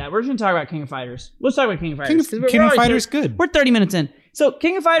going to do that. We're just going to talk about King of Fighters. Let's talk about King of Fighters. King of Fighters good. We're 30 minutes in. So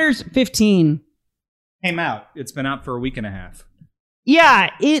King of Fighters 15 came out. It's been out for a week and a half. Yeah,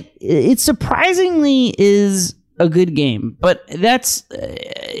 it surprisingly is a good game, but that's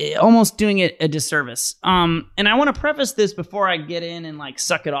almost doing it a disservice. And I want to preface this before I get in and like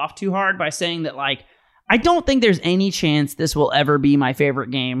suck it off too hard by saying that like I don't think there's any chance this will ever be my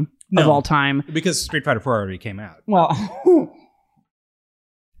favorite game of all time. Because Street Fighter 4 already came out. Well,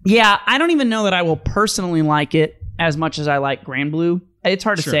 yeah, I don't even know that I will personally like it as much as I like Grand Blue. It's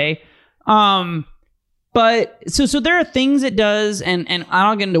hard to say. But so there are things it does, and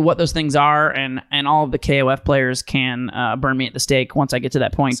I'll get into what those things are, and all of the KOF players can burn me at the stake once I get to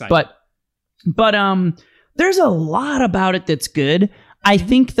that point. But there's a lot about it that's good. I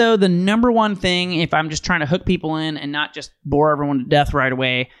think, though, the number one thing, if I'm just trying to hook people in and not just bore everyone to death right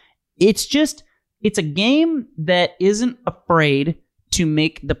away, it's a game that isn't afraid to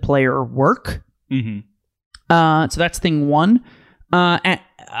make the player work. Mm-hmm. So that's thing 1. But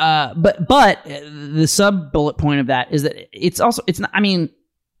the sub bullet point of that is that it's not, I mean,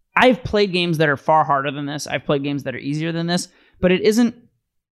 I've played games that are far harder than this. I've played games that are easier than this, but it isn't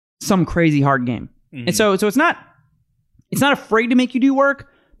some crazy hard game. Mm-hmm. And so it's not afraid to make you do work,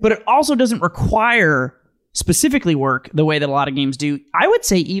 but it also doesn't require specifically work the way that a lot of games do. I would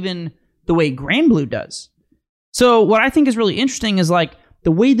say even the way Grand Blue does. So what I think is really interesting is like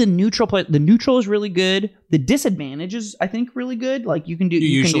the way the neutral is really good. The disadvantage is, I think, really good. Like you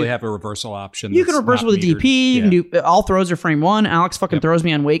usually have a reversal option. You can reversal with a DP. You can do all throws are frame 1. Alex fucking throws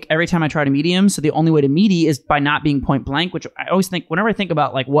me on Wake every time I try to medium. So the only way to meaty is by not being point blank, which I always think whenever I think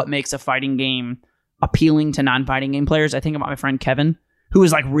about like what makes a fighting game appealing to non-fighting game players, I think about my friend Kevin, who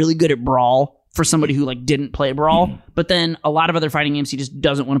is like really good at Brawl for somebody who like didn't play Brawl, but then a lot of other fighting games he just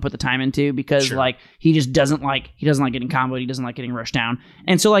doesn't want to put the time into because like he doesn't like getting comboed, he doesn't like getting rushed down.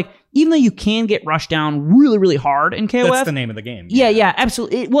 And so like even though you can get rushed down really really hard in KOF, that's the name of the game. Yeah,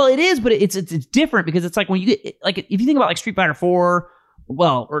 absolutely. It is, but it's different because it's like when you get like if you think about like Street Fighter 4,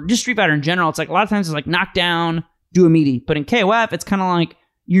 or just Street Fighter in general, it's like a lot of times it's like knock down, do a meaty. But in KOF, it's kind of like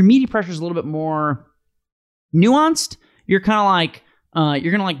your meaty pressure is a little bit more nuanced. You're kind of like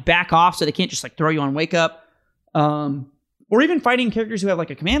you're gonna like back off so they can't just like throw you on wake up, or even fighting characters who have like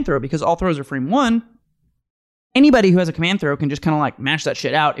a command throw because all throws are frame 1. Anybody who has a command throw can just kind of like mash that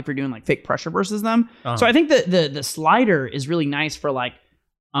shit out if you're doing like fake pressure versus them. So I think the slider is really nice for like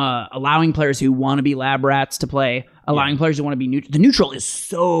allowing players who want to be lab rats to play, allowing players who want to be neutral. The neutral is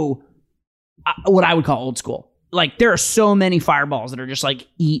so what I would call old school. Like there are so many fireballs that are just like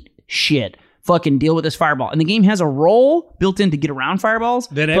eat shit. Fucking deal with this fireball. And the game has a role built in to get around fireballs.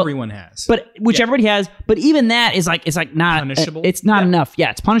 That everyone has. But which everybody has. But even that is like, it's like not punishable. It's not enough.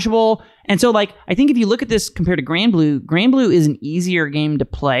 Yeah, it's punishable. And so like, I think if you look at this compared to Grand Blue is an easier game to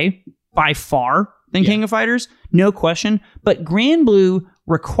play by far than King of Fighters. No question. But Grand Blue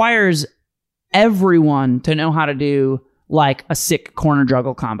requires everyone to know how to do like a sick corner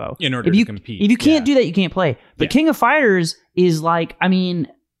juggle combo. In order to compete. If you can't do that, you can't play. But King of Fighters is like, I mean,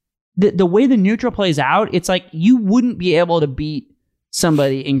 the way the neutral plays out, it's like you wouldn't be able to beat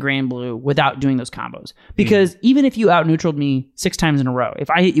somebody in Grand Blue without doing those combos. Because even if you out-neutraled me 6 times in a row, if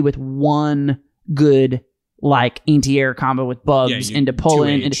I hit you with one good like anti-air combo with bugs into pull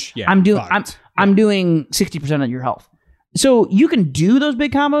in, I'm doing 60% of your health. So you can do those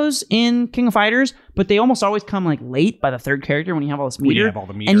big combos in King of Fighters, but they almost always come like late by the 3rd character when you have all this meter.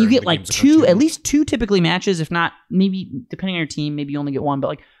 And you get like at least 2 typically matches, if not maybe depending on your team, maybe you only get 1, but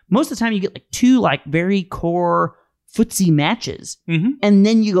like most of the time you get like 2 like very core footsie matches. And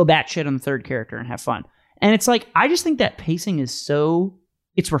then you go batshit on the 3rd character and have fun. And it's like, I just think that pacing is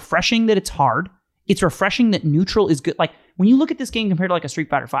it's refreshing that it's hard. It's refreshing that neutral is good. Like when you look at this game compared to like a Street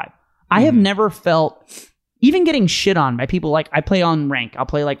Fighter 5, I have never felt even getting shit on by people like, I play on rank. I'll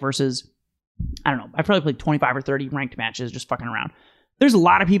play like versus, I don't know, I probably played 25 or 30 ranked matches just fucking around. There's a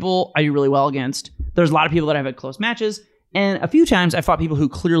lot of people I do really well against. There's a lot of people that I've had close matches. And a few times I fought people who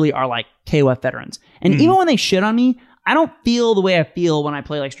clearly are like KOF veterans. And even when they shit on me, I don't feel the way I feel when I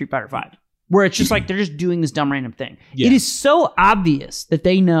play like Street Fighter V, where it's just like they're just doing this dumb random thing. Yeah. It is so obvious that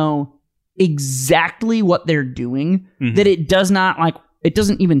they know exactly what they're doing that it does not like, it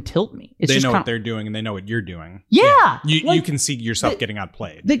doesn't even tilt me. It's they just know what they're doing and they know what you're doing. Yeah. You can see yourself getting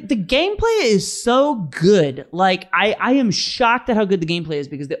outplayed. The gameplay is so good. Like, I am shocked at how good the gameplay is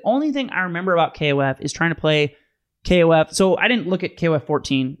because the only thing I remember about KOF is trying to play KOF. So I didn't look at KOF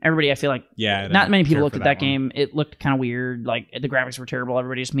 14. Everybody, I feel like, not many people looked at that game. It looked kind of weird. Like, the graphics were terrible.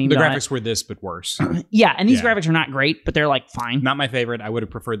 Everybody just memed The on graphics it. were this, but worse. Yeah, and these graphics are not great, but they're like fine. Not my favorite. I would have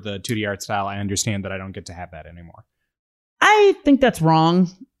preferred the 2D art style. I understand that I don't get to have that anymore. I think that's wrong.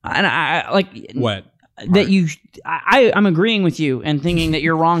 And I like what that you. I'm agreeing with you and thinking that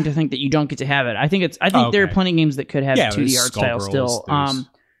you're wrong to think that you don't get to have it. I think there are plenty of games that could have 2D art style still.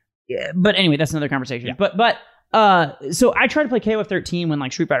 But anyway, that's another conversation. Yeah. But so I tried to play KOF 13 when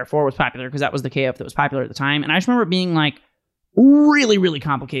like Street Fighter 4 was popular because that was the KOF that was popular at the time, and I just remember it being like really, really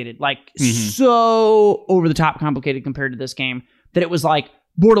complicated, like so over the top complicated compared to this game that it was like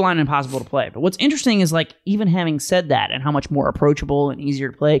borderline impossible to play. But what's interesting is like even having said that and how much more approachable and easier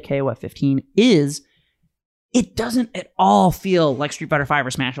to play KOF 15 is, it doesn't at all feel like Street Fighter 5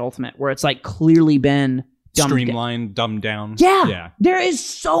 or Smash Ultimate where it's like clearly been streamlined, dumbed down. Yeah. There is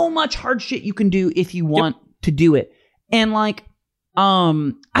so much hard shit you can do if you want to do it. And like, I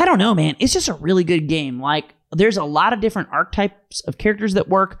don't know, man. It's just a really good game. Like, there's a lot of different archetypes of characters that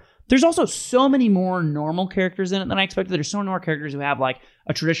work. There's also so many more normal characters in it than I expected. There's so many more characters who have like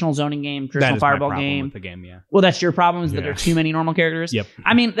a traditional zoning game, traditional fireball game. With the game, yeah. Well, that's your problem is that there are too many normal characters. Yep.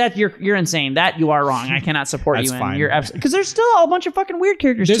 I mean, that you're insane. That you are wrong. I cannot support That's you. Fine. You're because there's still a bunch of fucking weird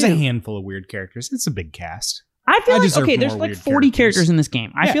characters. There's too. a handful of weird characters. It's a big cast. I feel like deserve there's more like weird 40 characters in this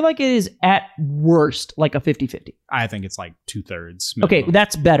game. I feel like it is at worst like a 50-50. I think it's like 2/3. Okay,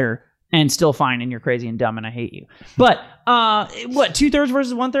 that's better. And still fine, and you're crazy and dumb, and I hate you. But what 2/3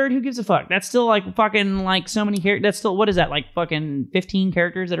 versus 1/3? Who gives a fuck? That's still like fucking like so many characters. That's still, what is that, like fucking 15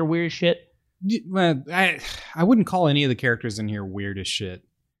 characters that are weird as shit? I wouldn't call any of the characters in here weird as shit.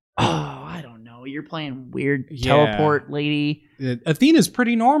 Oh, I don't know. You're playing weird teleport lady. Athena's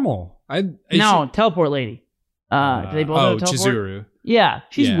pretty normal. Teleport lady. Do they both have teleport? Chizuru. Yeah,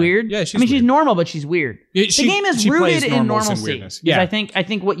 she's weird. Yeah, she's normal, but she's weird. The game is rooted in normalcy. Yeah, I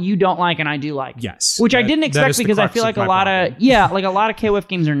think what you don't like and I do like. Yes, which I didn't expect because I feel like a lot of KOF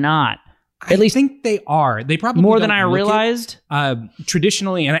games are not. At least think they are. They probably more than I realized.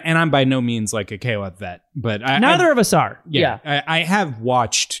 Traditionally, and I'm by no means like a KOF vet, but neither of us are. Yeah. I have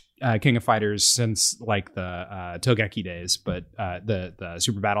watched King of Fighters since like the Togeki days, but the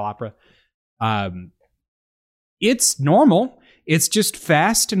Super Battle Opera. It's normal. It's just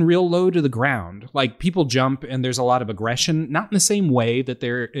fast and real low to the ground. Like, people jump and there's a lot of aggression, not in the same way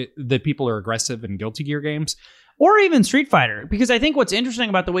that people are aggressive in Guilty Gear games. Or even Street Fighter. Because I think what's interesting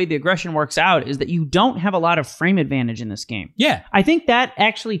about the way the aggression works out is that you don't have a lot of frame advantage in this game. Yeah. I think that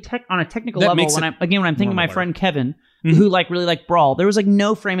actually, on a technical level, when I'm thinking of my friend Kevin, who like really liked Brawl, there was like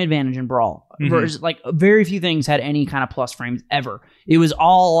no frame advantage in Brawl. Versus, like, very few things had any kind of plus frames ever. It was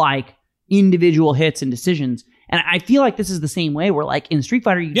all like individual hits and decisions. And I feel like this is the same way where, like, in Street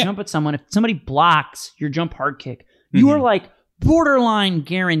Fighter, you jump at someone. If somebody blocks your jump hard kick, you are, like, borderline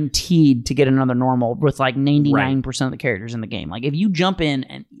guaranteed to get another normal with, like, 99% of the characters in the game. Like, if you jump in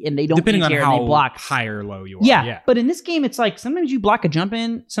and they don't depending on how and they block, high or low you are. Yeah. But in this game, it's like sometimes you block a jump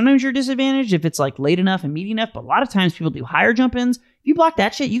in. Sometimes you're disadvantaged if it's, like, late enough and meaty enough. But a lot of times people do higher jump ins. If you block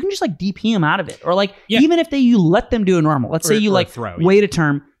that shit, you can just, like, DP them out of it. Or, like, even if you let them do a normal. Let's say you, like, wait a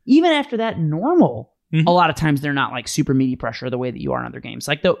turn. Even after that normal, a lot of times they're not like super meaty pressure the way that you are in other games.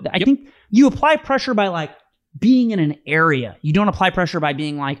 Like, I think you apply pressure by like being in an area. You don't apply pressure by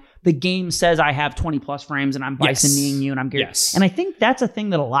being like, the game says I have 20 plus frames and I'm bison-kneeing you and I'm geared. Yes. And I think that's a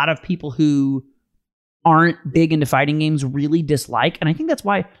thing that a lot of people who aren't big into fighting games really dislike. And I think that's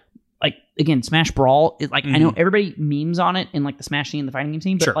why, like, again, Smash Brawl is like, I know everybody memes on it in like the Smash scene and the fighting game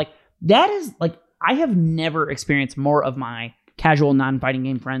scene, but like, that is like, I have never experienced more of my casual non-fighting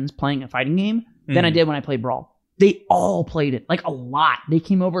game friends playing a fighting game than I did when I played Brawl. They all played it, like, a lot. They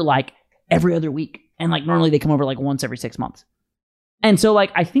came over like every other week. And like normally they come over like once every 6 months. And so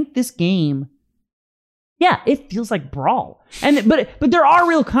like I think this game, it feels like Brawl. And but there are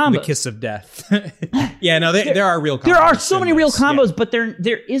real combos. The kiss of death. There are real combos. There are so many real combos, but there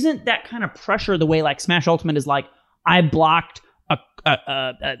isn't that kind of pressure the way like Smash Ultimate is like, I blocked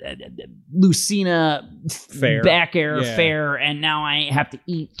Lucina Fair. back air Yeah. fair, and now I have to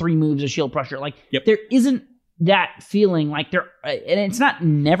eat 3 moves of shield pressure. Like Yep. there isn't that feeling like there, and it's not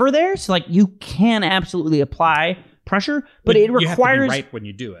never there. So like you can absolutely apply pressure, but it you have to be requires right when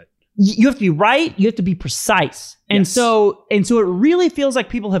you do it. you have to be right. You have to be precise. And Yes. so it really feels like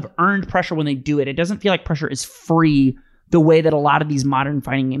people have earned pressure when they do it. It doesn't feel like pressure is free the way that a lot of these modern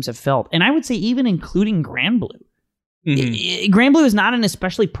fighting games have felt. And I would say even including Grand Blue. Grand Blue is not an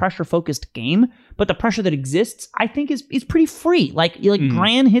especially pressure-focused game, but the pressure that exists, I think, is pretty free. Like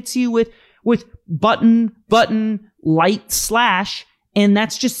Gran hits you with button, light, slash, and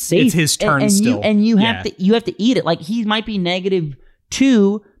that's just safe. It's his turn still. You have to eat it. Like he might be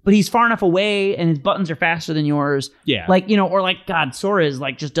 -2, but he's far enough away, and his buttons are faster than yours. Yeah. Like, or like God, Sora is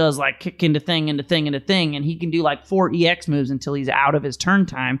like just does like kick into thing, and he can do like 4 EX moves until he's out of his turn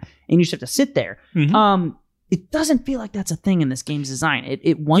time, and you just have to sit there. It doesn't feel like that's a thing in this game's design.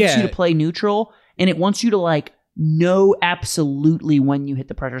 It wants you to play neutral, and it wants you to like know absolutely when you hit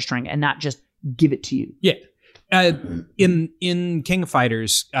the pressure string and not just give it to you. Yeah. In King of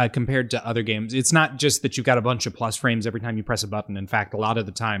Fighters, compared to other games, it's not just that you've got a bunch of plus frames every time you press a button. In fact, a lot of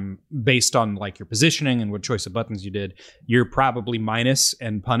the time, based on like your positioning and what choice of buttons you did, you're probably minus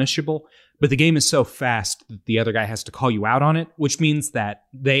and punishable. But the game is so fast that the other guy has to call you out on it, which means that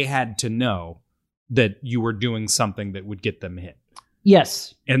they had to know that you were doing something that would get them hit.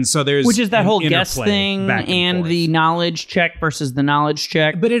 Yes. And so there's which is that an whole guess interplay thing back and forth. the knowledge check versus the knowledge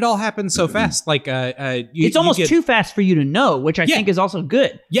check. But it all happens so fast. Like It's almost too fast for you to know, which I think is also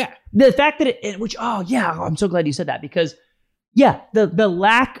good. Yeah. The fact that I'm so glad you said that, because the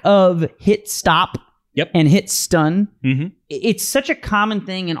lack of hit stop and hit stun, it's such a common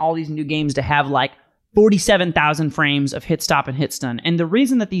thing in all these new games to have like 47,000 frames of hit stop and hit stun. And the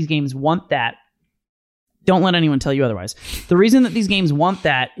reason that these games want that, don't let anyone tell you otherwise. The reason that these games want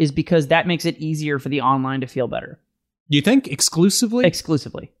that is because that makes it easier for the online to feel better. You think exclusively?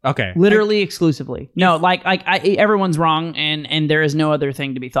 Exclusively. Okay. Literally exclusively. No, everyone's wrong, and there is no other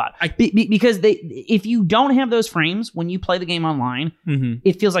thing to be thought. Because if you don't have those frames when you play the game online,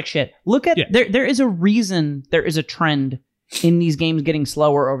 it feels like shit. Look at there is a reason there is a trend in these games getting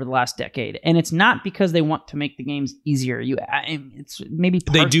slower over the last decade, and it's not because they want to make the games easier. It's maybe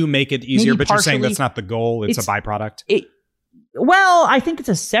they do make it easier, but you're saying that's not the goal. It's a byproduct. Well, I think it's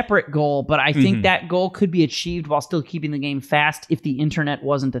a separate goal, but I think that goal could be achieved while still keeping the game fast if the internet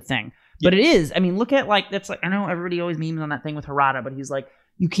wasn't a thing. But it is. I mean, look at I know everybody always memes on that thing with Harada, but he's like,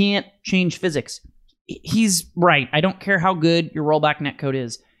 you can't change physics. He's right. I don't care how good your rollback netcode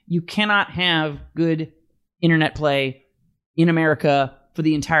is. You cannot have good internet play in America for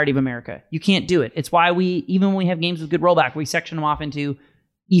the entirety of America. You can't do it. It's why even when we have games with good rollback, we section them off into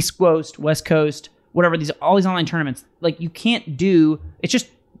East Coast, West Coast, whatever, all these online tournaments. Like, you can't do, it's just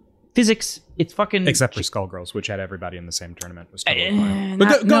physics. It's fucking... Except for Skullgirls, which had everybody in the same tournament. Was totally fine.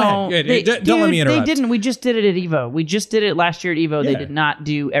 But go ahead. Don't let me interrupt. They didn't. We just did it at EVO. We just did it last year at EVO. Yeah. They did not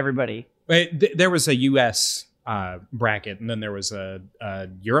do everybody. There was a U.S. Bracket, and then there was a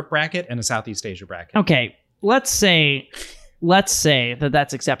Europe bracket and a Southeast Asia bracket. Okay, let's say that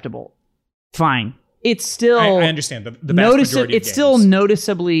that's acceptable. Fine. It's still... I understand. The vast majority of it's games. still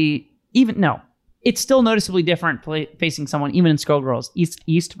noticeably... It's still noticeably different facing someone, even in Skullgirls,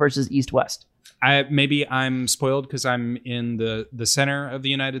 East versus East-West. Maybe I'm spoiled because I'm in the center of the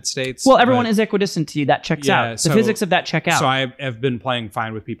United States. Well, everyone is equidistant to you. That checks out. The physics of that check out. So I have been playing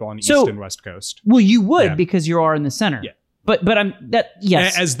fine with people on East and West Coast. Well, you would because you are in the center. Yeah. But I'm that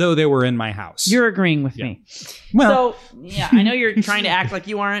yes. As though they were in my house. You're agreeing with me. Well, I know you're trying to act like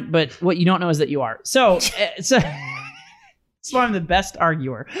you aren't, but what you don't know is that you are. So I'm the best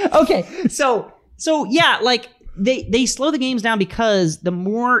arguer. Okay, so yeah, like they slow the games down because the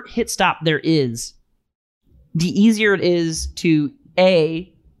more hit stop there is, the easier it is to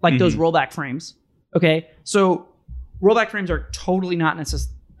those rollback frames. Okay, so rollback frames are totally not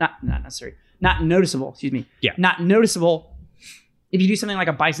necessary, not noticeable. Excuse me. Yeah, not noticeable. If you do something like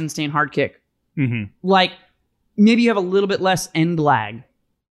a Bison Stain hard kick, like maybe you have a little bit less end lag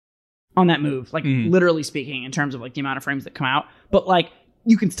on that move, like literally speaking, in terms of like the amount of frames that come out, but like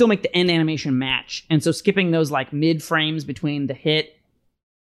you can still make the end animation match. And so skipping those like mid frames between the hit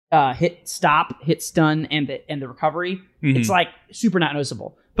stop, hit stun, and the recovery, it's like super not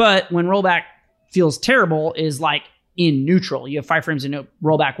noticeable. But when rollback feels terrible is like in neutral. You have 5 frames of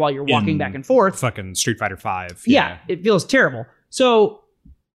rollback while you're walking back and forth. Fucking Street Fighter 5. Yeah, it feels terrible. So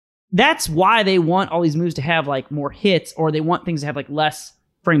that's why they want all these moves to have like more hits, or they want things to have like less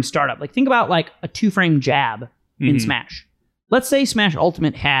frame startup. Like think about like a 2-frame jab in Smash. Let's say Smash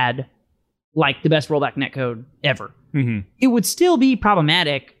Ultimate had like the best rollback netcode ever. Mm-hmm. it would still be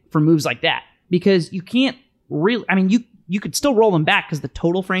problematic for moves like that because you can't really. I mean, you could still roll them back because the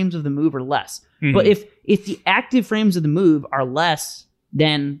total frames of the move are less. Mm-hmm. But if the active frames of the move are less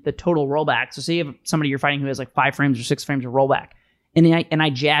than the total rollback, so say you have somebody you're fighting who has like 5 frames or 6 frames of rollback, and I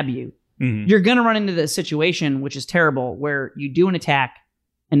jab you, Mm-hmm. you're gonna run into this situation which is terrible where you do an attack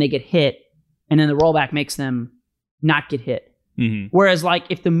and they get hit, and then the rollback makes them not get hit. Mm-hmm. Whereas like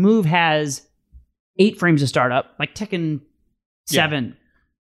if the move has 8 frames of startup, like Tekken 7,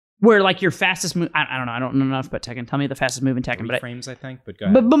 where like your fastest move, I don't know, I don't know enough about Tekken. Tell me the fastest move in Tekken. 3 frames, I think, but go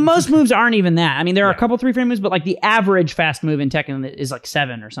ahead. But most moves aren't even that. I mean, there are a couple 3-frame moves, but like the average fast move in Tekken is like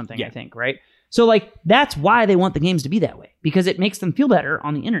 7 or something, I think, right? So like that's why they want the games to be that way, because it makes them feel better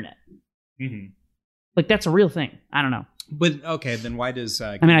on the internet. Mm-hmm. Like that's a real thing. I don't know. But okay, then why does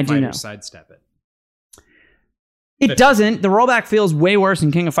I do know. sidestep it? It doesn't. The rollback feels way worse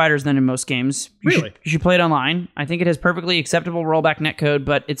in King of Fighters than in most games. Really? You should play it online. I think it has perfectly acceptable rollback netcode,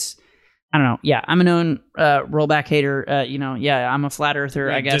 but it's, I don't know. Yeah, I'm a known rollback hater. I'm a flat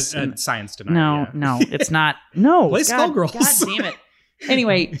earther, I guess. Science denier. No, it's not. No. Play Skullgirls. God damn it.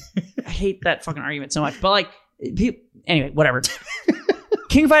 Anyway, I hate that fucking argument so much. But like, anyway, whatever.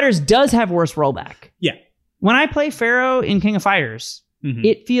 King of Fighters does have worse rollback. Yeah. When I play Pharaoh in King of Fighters,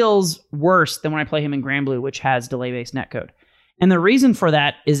 it feels worse than when I play him in Granblue, which has delay-based netcode. And the reason for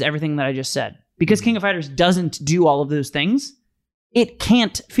that is everything that I just said. Because King of Fighters doesn't do all of those things, it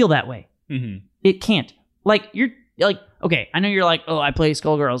can't feel that way. Mm-hmm. It can't. Like, you're like, okay, I know you're like, oh, I play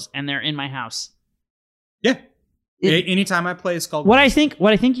Skullgirls and they're in my house. Yeah. Anytime I play Skullgirls. What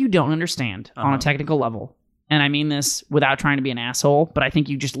I think you don't understand on a technical level, and I mean this without trying to be an asshole, but I think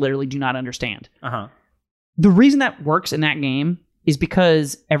you just literally do not understand. Uh-huh. The reason that works in that game is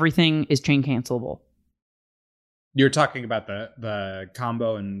because everything is chain cancelable. You're talking about the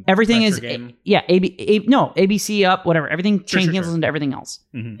combo and everything is game? ABC up, whatever. Everything chain cancels sure. into everything else.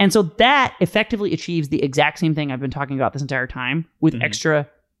 Mm-hmm. And so that effectively achieves the exact same thing I've been talking about this entire time with extra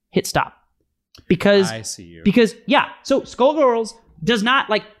hit stop. Because I see you. Because so Skullgirls does not,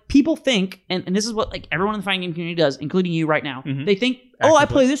 like, people think, and this is what like everyone in the fighting game community does, including you right now. They think, I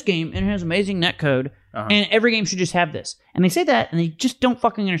play this game and it has amazing netcode, and every game should just have this. And they say that, and they just don't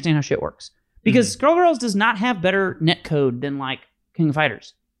fucking understand how shit works. Because Skullgirls does not have better netcode than like King of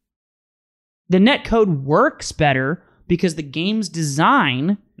Fighters. The netcode works better because the game's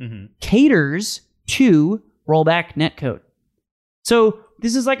design caters to rollback netcode. So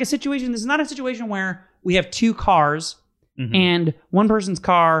this is like a situation. This is not a situation where we have 2 cars and one person's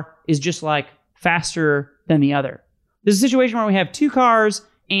car is just like faster than the other. This is a situation where we have 2 cars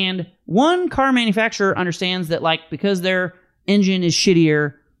and one car manufacturer understands that, like, because their engine is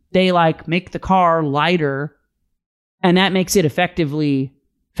shittier, they like make the car lighter, and that makes it effectively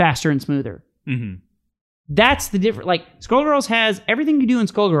faster and smoother. That's the difference. Like, Skullgirls has everything you do in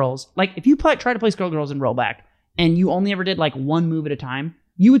Skullgirls. Like, if you try to play Skullgirls in rollback and you only ever did like one move at a time,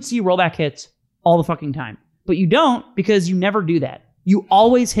 you would see rollback hits all the fucking time. But you don't, because you never do that. You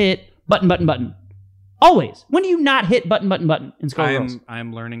always hit button, button, button. Always. When do you not hit button, button, button in Skullgirls? I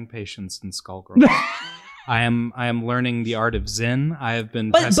am learning patience in Skullgirls. I am learning the art of Zen. I have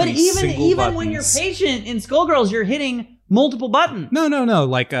been pressing even buttons. when you're patient in Skullgirls, you're hitting multiple buttons. No.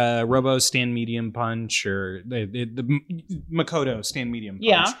 Like a Robo stand medium punch, or the Makoto stand medium punch.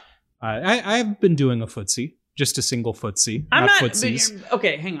 Yeah. I've been doing a footsie. Just a single footsie. I'm not footsies.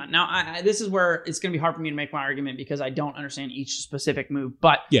 Okay, hang on. Now, this is where it's going to be hard for me to make my argument because I don't understand each specific move.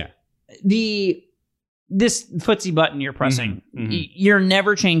 But this footsie button you're pressing, you're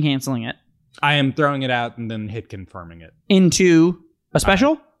never chain canceling it. I am throwing it out and then hit confirming it into a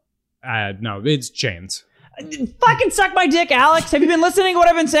special? No, it's chains. Fucking suck my dick, Alex. Have you been listening to what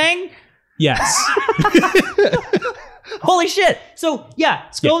I've been saying? Yes. Holy shit. So,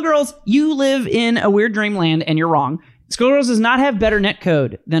 Skullgirls, you live in a weird dreamland, and you're wrong. Skullgirls does not have better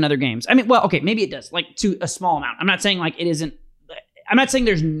netcode than other games. I mean, well, okay, maybe it does, like, to a small amount. I'm not saying, like, it isn't... I'm not saying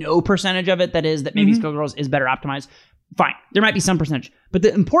there's no percentage of it that maybe Skullgirls is better optimized. Fine. There might be some percentage. But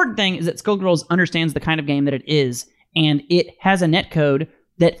the important thing is that Skullgirls understands the kind of game that it is, and it has a netcode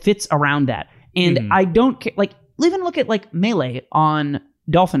that fits around that. And I don't care... Like, even look at, like, Melee on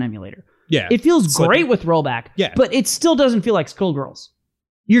Dolphin Emulator. Yeah. It feels great with rollback, but it still doesn't feel like Skullgirls.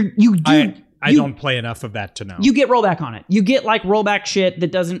 I don't play enough of that to know. You get rollback on it. You get like rollback shit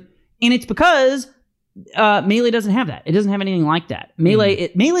that doesn't, and it's because Melee doesn't have that. It doesn't have anything like that.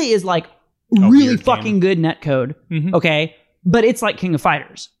 Melee is like really fucking good netcode, okay? But it's like King of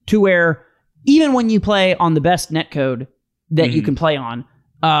Fighters, to where even when you play on the best netcode that you can play on,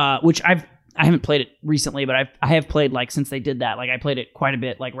 which I haven't played it recently, but I have played, like, since they did that. Like, I played it quite a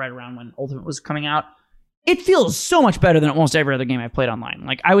bit, like, right around when Ultimate was coming out. it feels so much better than almost every other game I've played online.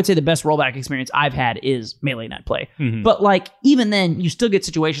 Like, I would say the best rollback experience I've had is Melee Net Play. Mhm. But like, even then, you still get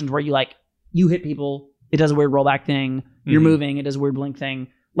situations where you hit people, it does a weird rollback thing. You're Mhm. moving, it does a weird blink thing.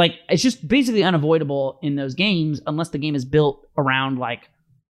 Like, it's just basically unavoidable in those games unless the game is built around like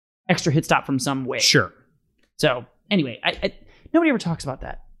extra hit stop from some way. Sure. So anyway, I nobody ever talks about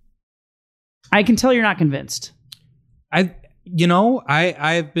that. I can tell you're not convinced. I've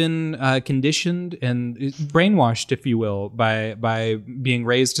been conditioned and brainwashed, if you will, by being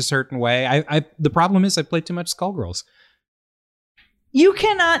raised a certain way. The problem is I play too much Skullgirls. You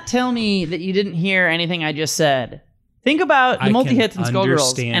cannot tell me that you didn't hear anything I just said. Think about the multi-hits in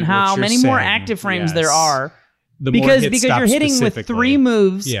Skullgirls and how many more active frames there are. Because you're hitting with 3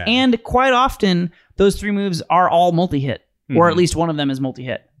 moves, and quite often those 3 moves are all multi-hit, or at least one of them is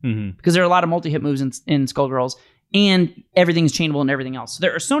multi-hit. Mm-hmm. Because there are a lot of multi-hit moves in Skullgirls, and everything's chainable and everything else. So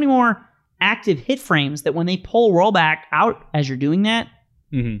there are so many more active hit frames that when they pull rollback out as you're doing that,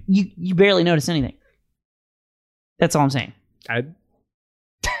 you barely notice anything. That's all I'm saying.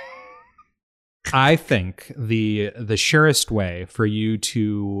 I think the surest way for you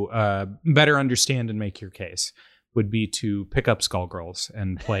to better understand and make your case would be to pick up Skullgirls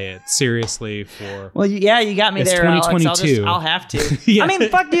and play it seriously for... Well, you got me it's there, 2022. Alex. I'll have to. Yeah. I mean,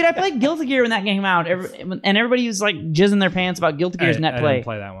 fuck, dude, I played Guilty Gear when that came out, and everybody was like jizzing their pants about Guilty Gear's net play. I didn't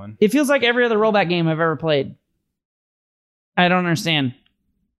play that one. It feels like every other rollback game I've ever played. I don't understand.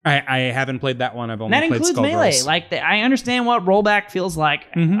 I haven't played that one. I've only that played includes Skullgirls. Melee. I understand what rollback feels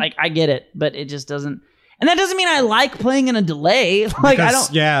like. Mhm. Like, I get it, but it just doesn't. And that doesn't mean I like playing in a delay. Like, I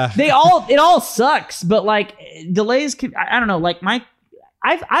don't. Yeah. It all sucks. But like delays, I don't know. Like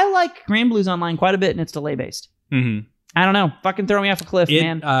I like Grand Blues Online quite a bit, and it's delay based. Mm-hmm. I don't know. Fucking throw me off a cliff,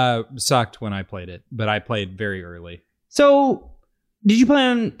 man. It sucked when I played it, but I played very early. So, did you play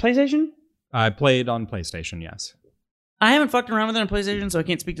on PlayStation? I played on PlayStation, yes. I haven't fucked around with it on PlayStation, so I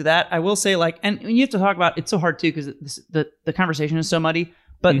can't speak to that. I will say, like, and you have to talk about it's so hard too because the conversation is so muddy.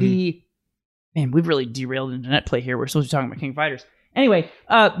 But man, we've really derailed into net play here. We're supposed to be talking about King of Fighters. Anyway,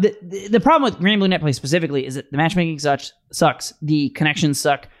 the problem with Grand Blue Net Play specifically is that the matchmaking sucks. The connections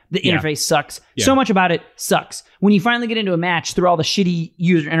suck. The interface sucks. Yeah. So much about it sucks. When you finally get into a match through all the shitty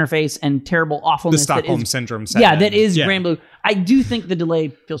user interface and terrible awfulness, the Stockholm Syndrome set. Yeah, that is Grand Blue. I do think the delay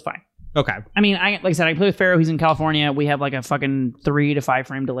feels fine. Okay. I mean, like I said, I play with Pharaoh. He's in California. We have like a fucking 3 to 5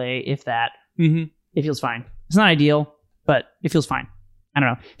 frame delay, if that. Mm-hmm. It feels fine. It's not ideal, but it feels fine. I don't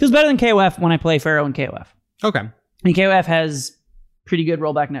know. It feels better than KOF when I play Pharaoh and KOF. Okay. I mean, KOF has pretty good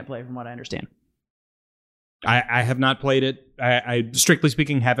rollback net play from what I understand. I have not played it. I strictly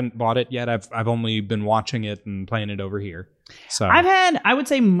speaking haven't bought it yet. I've only been watching it and playing it over here. So I would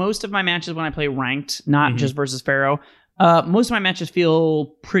say most of my matches when I play ranked, not just versus Pharaoh, most of my matches feel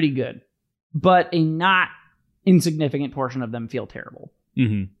pretty good, but a not insignificant portion of them feel terrible.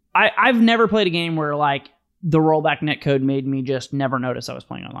 Mm-hmm. I've never played a game where like the rollback netcode made me just never notice I was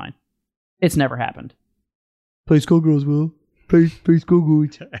playing online. It's never happened. Play Skullgirls, Will. Play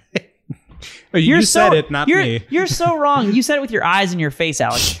Skullgirls. You said it, not me. You're so wrong. You said it with your eyes and your face,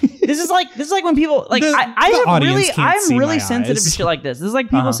 Alex. This is like when people like I'm really sensitive to shit like this. This is like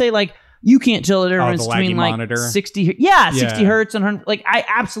people say like you can't tell the difference between like monitor. 60 hertz and 100. Like I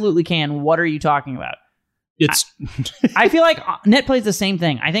absolutely can. What are you talking about? I feel like net plays the same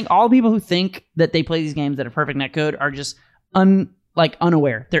thing. I think all people who think that they play these games that are perfect netcode are just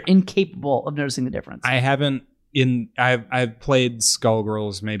unaware. They're incapable of noticing the difference. I've played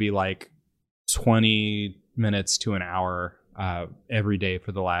Skullgirls maybe like 20 minutes to an hour every day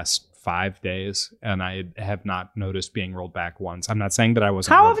for the last 5 days, and I have not noticed being rolled back once. I'm not saying that I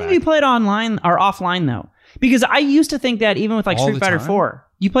wasn't. How often do you play it online or offline though? Because I used to think that even with like Street Fighter 4,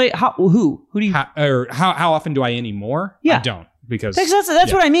 you play who do you? How often do I anymore? Yeah. I don't because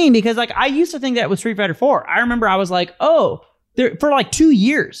that's what I mean. Because like I used to think that with Street Fighter 4. I remember I was like, oh, for like 2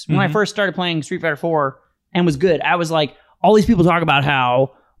 years when I first started playing Street Fighter 4 and was good. I was like, all these people talk about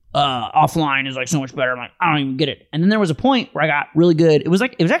how offline is like so much better. I'm like, I don't even get it. And then there was a point where I got really good. It was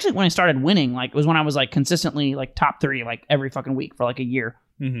actually when I started winning. Like it was when I was like consistently like top 3 like every fucking week for like a year.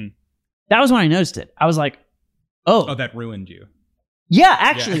 Mm-hmm. That was when I noticed it. I was like, oh, that ruined you. Yeah,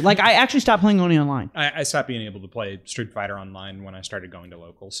 actually, like I actually stopped playing only online. I stopped being able to play Street Fighter online when I started going to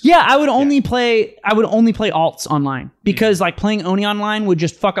locals. Yeah, I would only play alts online because like playing Oni online would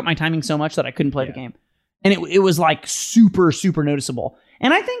just fuck up my timing so much that I couldn't play the game. And it was like super, super noticeable.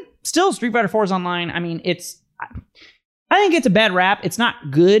 And I think still Street Fighter 4 is online. I mean, I think it's a bad rap. It's not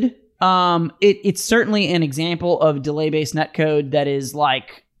good. It's certainly an example of delay-based netcode that is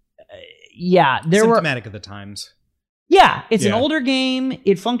like, symptomatic of the times. Yeah, it's an Yeah. older game.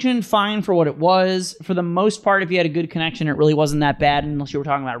 It functioned fine for what it was. For the most part, if you had a good connection, it really wasn't that bad unless you were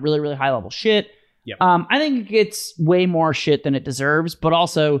talking about really, really high level shit. Yep. I think it gets way more shit than it deserves, but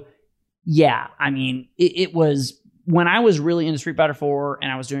also, yeah, I mean, it was when I was really into Street Fighter 4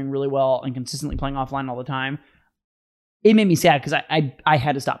 and I was doing really well and consistently playing offline all the time. It made me sad because I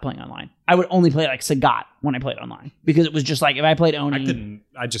had to stop playing online. I would only play like Sagat when I played online because it was just like if I played Oni.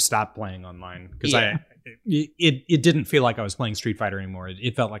 I just stopped playing online because Yeah. it didn't feel like I was playing Street Fighter anymore.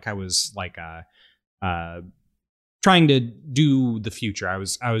 It felt like I was like trying to do the future. I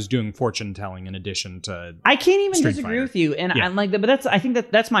was doing fortune telling in addition to. I can't even Street disagree Fighter. with you, and Yeah. I'm like, but I think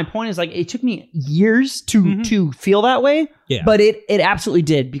that's my point. Is like it took me years to feel that way, Yeah. but it absolutely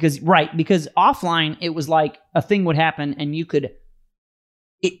did because offline it was like a thing would happen and you could.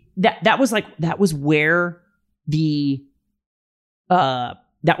 That was where the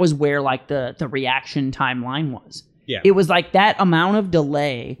the reaction timeline was. Yeah. It was like that amount of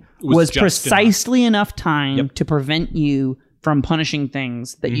delay was just precisely enough time Yep. to prevent you from punishing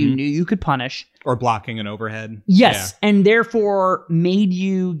things that you knew you could punish. Or blocking an overhead. Yes, and therefore made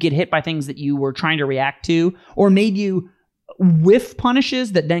you get hit by things that you were trying to react to, or made you whiff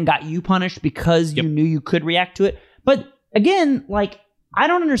punishes that then got you punished because you knew you could react to it. But again, like I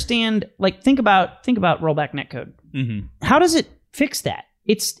don't understand. Like think about rollback netcode. Mm-hmm. How does it fix that?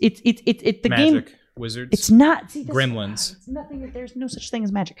 It's the game. Magic. Wizards. It's not. See, Gremlins. It's nothing. There's no such thing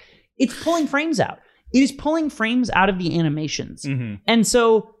as magic. It's pulling frames out. It is pulling frames out of the animations. Mm-hmm. And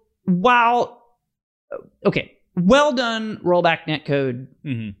so while, okay, well done rollback netcode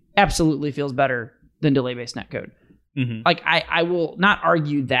absolutely feels better than delay-based netcode. Mm-hmm. Like, I will not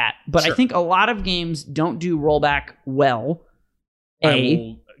argue that, but Sure. I think a lot of games don't do rollback well. I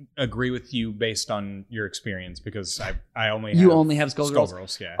will agree with you based on your experience because I only have only have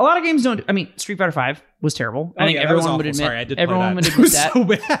Skullgirls. Yeah. A lot of games don't. I mean, Street Fighter 5 was terrible. I think that was everyone would awful. admit. Sorry, I did play everyone that. would It admit was that. so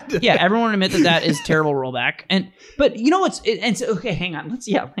bad. Yeah, everyone would admit that is terrible rollback. But you know what's? And so, okay, hang on.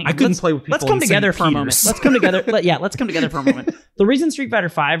 I couldn't play with people. Let's come in together St. for a moment. Peter's. Let's come together. Let's come together for a moment. The reason Street Fighter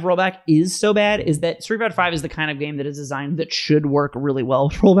 5 rollback is so bad is that Street Fighter 5 is the kind of game that is designed that should work really well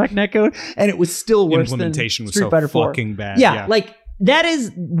with rollback netcode, and it was still worse Implementation than was Street so Fighter 4. fucking bad. Yeah, like that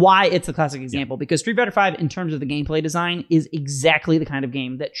is why it's a classic example because Street Fighter 5 in terms of the gameplay design is exactly the kind of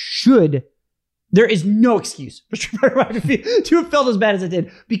game that should. There is no excuse for Street Fighter 5 to have felt as bad as it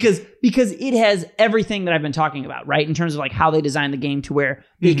did because it has everything that I've been talking about, right? In terms of like how they designed the game to where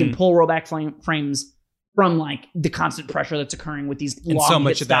they can pull rollback frames from like the constant pressure that's occurring with these long And so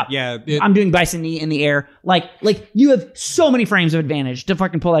much hit of that, stop. yeah. I'm doing bison knee in the air. Like you have so many frames of advantage to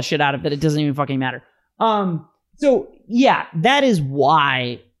fucking pull that shit out of that it doesn't even fucking matter. So yeah, that is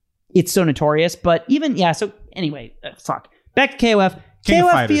why it's so notorious. But even, yeah, so anyway, fuck. Back to KOF. King of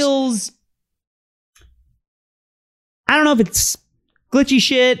KOF Fighters. feels, I don't know if it's glitchy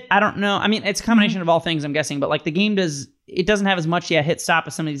shit. I don't know. I mean, it's a combination of all things, I'm guessing. But like the game doesn't have as much, hit stop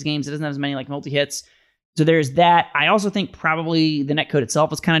as some of these games. It doesn't have as many like multi-hits. So there's that. I also think probably the netcode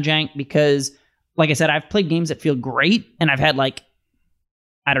itself is kind of jank because, like I said, I've played games that feel great and I've had like,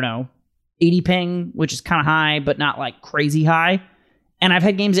 I don't know, 80 ping, which is kind of high, but not like crazy high. And I've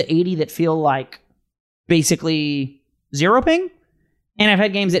had games at 80 that feel like basically 0 ping. And I've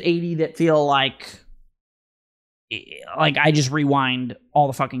had games at 80 that feel like I just rewind all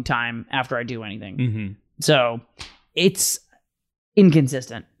the fucking time after I do anything. Mm-hmm. So it's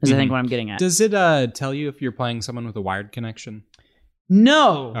inconsistent, is I think what I'm getting at. Does it tell you if you're playing someone with a wired connection?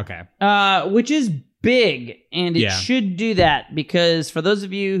 No. Okay. Which is big, and it Yeah. should do that because for those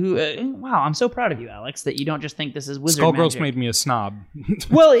of you who, wow, I'm so proud of you, Alex, that you don't just think this is wizard Skullgirls magic. made me a snob.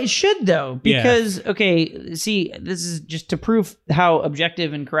 Well, it should though, Yeah. because okay, see, this is just to prove how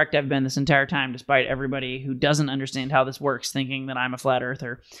objective and correct I've been this entire time, despite everybody who doesn't understand how this works thinking that I'm a flat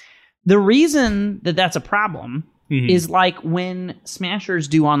earther. The reason that that's a problem is like when Smashers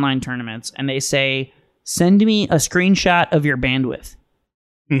do online tournaments and they say, "Send me a screenshot of your bandwidth."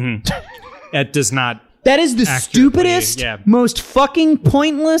 It does not. That is the Accurately, stupidest, yeah. most fucking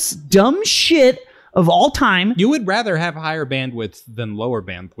pointless, dumb shit of all time. You would rather have higher bandwidth than lower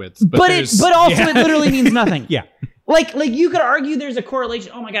bandwidth, But also it literally means nothing. Yeah. Like you could argue there's a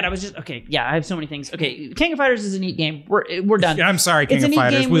correlation. Oh my god, I was just okay. Yeah, I have so many things. Okay, King of Fighters is a neat game. We're done. I'm sorry, King It's a of neat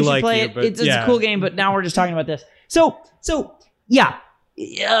Fighters. game. We should like play you, it. but It's yeah. a cool game. But now we're just talking about this. So yeah,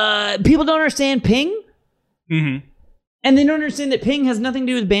 people don't understand ping, and they don't understand that ping has nothing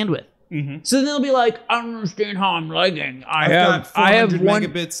to do with bandwidth. So then they'll be like, I don't understand how I'm lagging. I have 400 one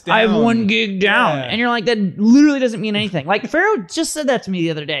megabits I have down." 1 gig down. Yeah. And you're like, that literally doesn't mean anything. Like Pharaoh just said that to me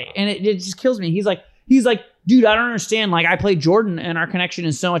the other day, and it just kills me. He's like, dude, I don't understand. Like I play Jordan and our connection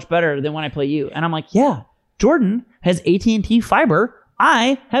is so much better than when I play you. And I'm like, yeah, Jordan has AT&T fiber.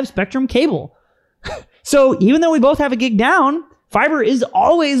 I have Spectrum cable. So even though we both have a gig down, fiber is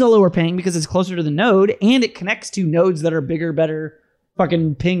always a lower ping because it's closer to the node and it connects to nodes that are bigger, better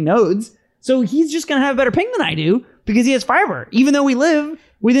fucking ping nodes. So he's just going to have a better ping than I do because he has fiber, even though we live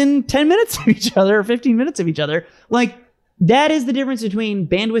within 10 minutes of each other or 15 minutes of each other. Like, that is the difference between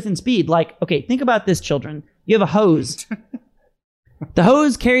bandwidth and speed. Like, okay, think about this, children. You have a hose. The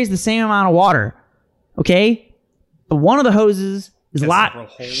hose carries the same amount of water, okay? But one of the hoses is a lot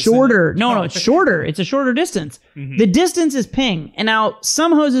shorter. No, it's shorter. It's a shorter distance. Mm-hmm. The distance is ping. And now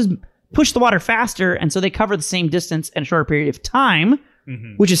some hoses push the water faster, and so they cover the same distance in a shorter period of time,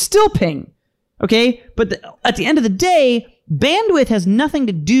 which is still ping, okay? But at the end of the day, bandwidth has nothing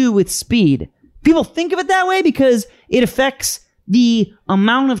to do with speed. People think of it that way because it affects the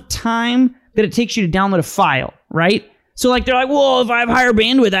amount of time that it takes you to download a file, right? So like they're like, well, if I have higher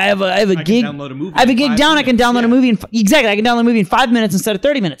bandwidth, I have a gig. I have a gig down. I can download a movie exactly. I can download a movie in 5 minutes instead of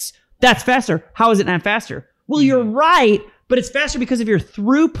 30 minutes. That's faster. How is it not faster? Well, you're right, but it's faster because of your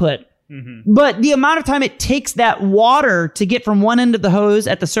throughput. Mm-hmm. But the amount of time it takes that water to get from one end of the hose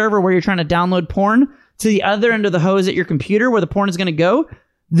at the server where you're trying to download porn to the other end of the hose at your computer where the porn is going to go,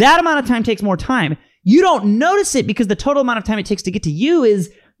 that amount of time takes more time. You don't notice it because the total amount of time it takes to get to you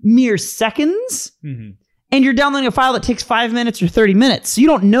is mere seconds. Mm-hmm. And you're downloading a file that takes 5 minutes or 30 minutes. So you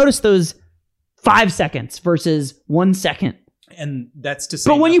don't notice those 5 seconds versus 1 second. And that's to say.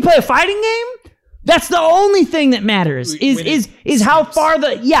 But when you play a fighting game, that's the only thing that matters is how far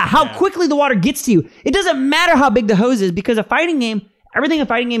how quickly the water gets to you. It doesn't matter how big the hose is because a fighting game, everything a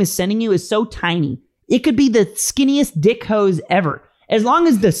fighting game is sending you is so tiny. It could be the skinniest dick hose ever. As long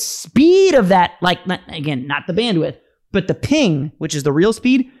as the speed of that, like, not the bandwidth, but the ping, which is the real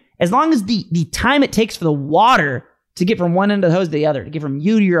speed, as long as the time it takes for the water to get from one end of the hose to the other, to get from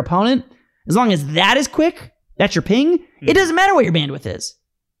you to your opponent, as long as that is quick, that's your ping, it doesn't matter what your bandwidth is.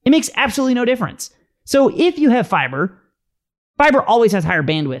 It makes absolutely no difference. So if you have fiber always has higher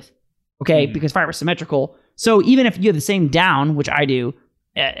bandwidth, okay, because fiber is symmetrical. So even if you have the same down, which I do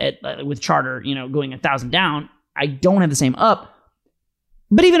with Charter, going 1,000 down, I don't have the same up.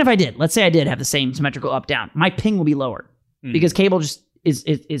 But even if I did, let's say I did have the same symmetrical up down, my ping will be lower because cable just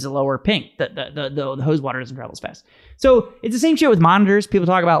is a lower ping. The hose water doesn't travel as fast. So it's the same shit with monitors. People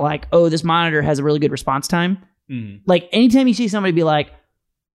talk about like, oh, this monitor has a really good response time. Like anytime you see somebody be like,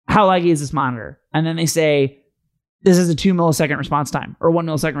 how laggy is this monitor? And then they say, this is a 2 millisecond response time or 1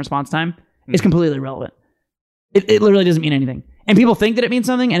 millisecond response time. It's completely irrelevant. It literally doesn't mean anything. And people think that it means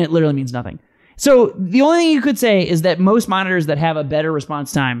something and it literally means nothing. So the only thing you could say is that most monitors that have a better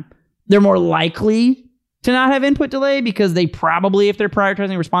response time, they're more likely to not have input delay because they probably, if they're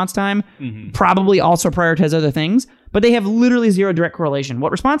prioritizing response time, probably also prioritize other things. But they have literally zero direct correlation.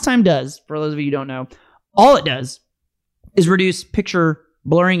 What response time does, for those of you who don't know, all it does is reduce picture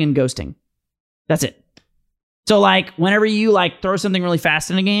blurring and ghosting. That's it. So like whenever you like throw something really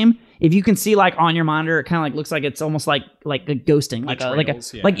fast in a game, if you can see like on your monitor, it kind of like looks like it's almost like a ghosting,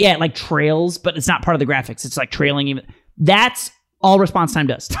 like trails, but it's not part of the graphics. It's like trailing even. That's all response time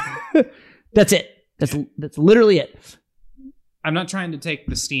does. That's it. That's literally it. I'm not trying to take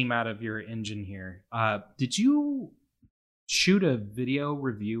the steam out of your engine here. Did you shoot a video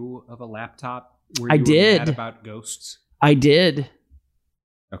review of a laptop where you were mad about ghosts? I did.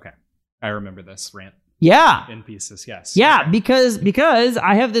 Okay. I remember this rant. Yeah. In pieces, yes. Yeah, okay. because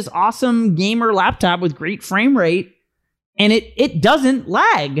I have this awesome gamer laptop with great frame rate, and it doesn't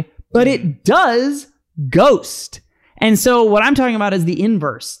lag, but it does ghost. And so what I'm talking about is the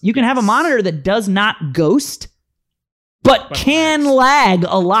inverse. You can have a monitor that does not ghost, but can lag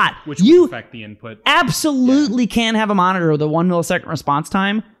a lot. Which will affect the input. Absolutely can have a monitor with a 1 millisecond response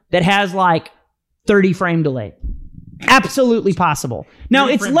time that has like 30 frame delay. Absolutely possible. Now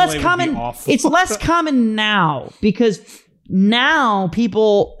it's less common. It's less common now because now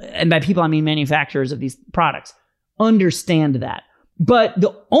people, and by people I mean manufacturers of these products, understand that. But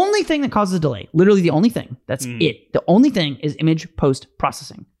the only thing that causes a delay, literally the only thing, that's it. The only thing is image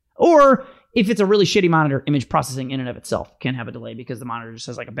post-processing. Or if it's a really shitty monitor, image processing in and of itself can have a delay because the monitor just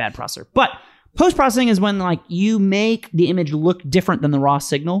has like a bad processor. But post-processing is when like you make the image look different than the raw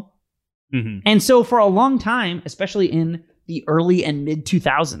signal. And so for a long time, especially in the early and mid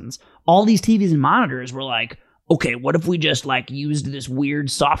 2000s, all these TVs and monitors were like, okay, what if we just like used this weird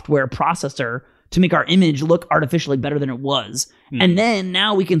software processor to make our image look artificially better than it was? And then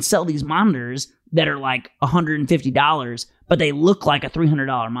now we can sell these monitors that are like $150, but they look like a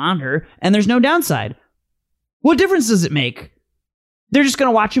 $300 monitor and there's no downside. What difference does it make? They're just going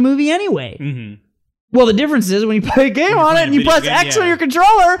to watch a movie anyway. Well, the difference is when you play a game on it and you press X on your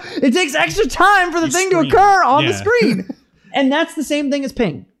controller, it takes extra time for the thing to occur on the screen. And that's the same thing as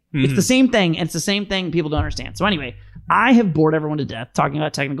ping. It's the same thing. And it's the same thing people don't understand. So anyway, I have bored everyone to death talking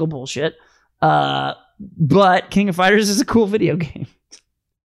about technical bullshit. But King of Fighters is a cool video game.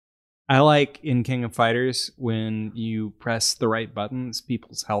 I like in King of Fighters when you press the right buttons,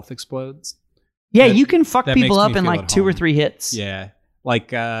 people's health explodes. Yeah, you can fuck people up in like 2 or 3 hits. Yeah.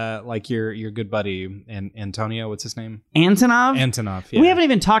 Like your good buddy Antonio, what's his name? Antonov. Yeah. We haven't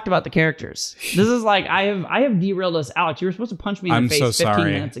even talked about the characters. This is like I have derailed us, Alex. You were supposed to punch me in the face 15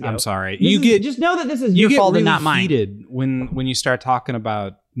 minutes ago. I'm sorry. Just know that this is your fault and not mine. You get heated when you start talking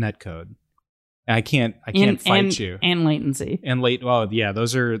about netcode. I can't fight you. And latency. Oh yeah,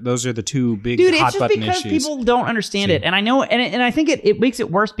 those are the 2 big hot button issues. Dude, it's just because people don't understand it, and I know, and I think it makes it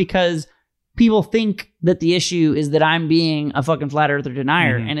worse because people think that the issue is that I'm being a fucking flat earther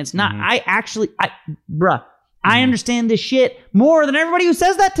denier, and it's not. I understand this shit more than everybody who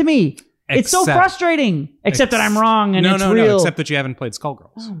says that to me. It's so frustrating. Except that I'm wrong and it's real. No, except that you haven't played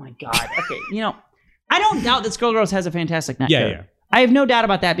Skullgirls. Oh my god. Okay, I don't doubt that Skullgirls has a fantastic netcode. Yeah. I have no doubt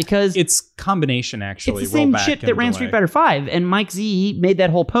about that because it's combination actually. It's the same shit that ran Street Fighter V, and Mike Z made that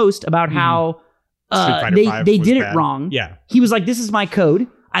whole post about how they did it wrong. Yeah, he was like, "This is my code."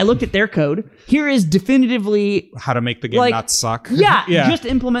 I looked at their code. Here is definitively how to make the game not suck. Yeah, just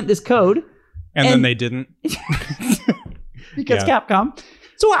implement this code. And then they didn't because Capcom.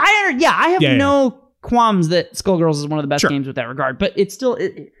 So I have no qualms that Skullgirls is one of the best games with that regard, but it's still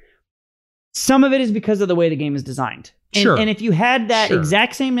some of it is because of the way the game is designed. And if you had that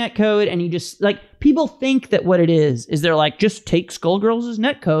exact same netcode and you just people think that what it is they're like, just take Skullgirls'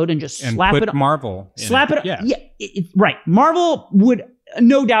 netcode and just slap it on Marvel. Slap it. Yeah. Right. Marvel would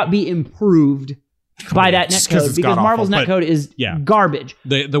no doubt be improved by that netcode because Marvel's netcode is garbage.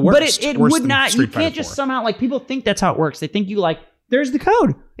 The worst. But it would not. You can't just somehow people think that's how it works. They think you there's the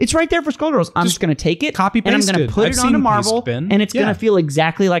code. It's right there for Skullgirls. I'm just going to take it, copy paste, and I'm going to put it onto Marvel, and it's going to feel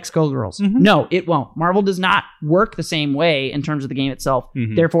exactly like Skullgirls. No, it won't. Marvel does not work the same way in terms of the game itself.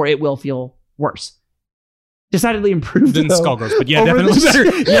 Therefore, it will feel worse. Decidedly improved than Skullgirls, but definitely better.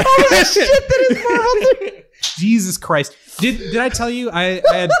 Over the shit that is Marvel. Jesus Christ. Did I tell you I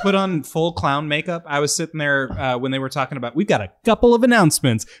had put on full clown makeup? I was sitting there when they were talking about, we've got a couple of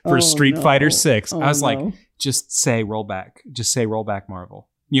announcements for Street Fighter 6. I was like, just say rollback. Just say rollback Marvel.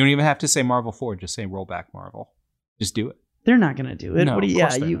 You don't even have to say Marvel 4. Just say rollback Marvel. Just do it. They're not going to do it. No,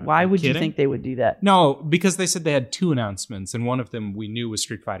 why would you think they would do that? No, because they said they had 2 announcements, and one of them we knew was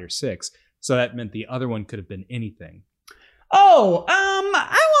Street Fighter 6. So that meant the other one could have been anything.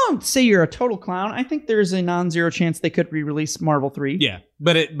 I won't say you're a total clown. I think there's a non-zero chance they could re-release Marvel 3. Yeah,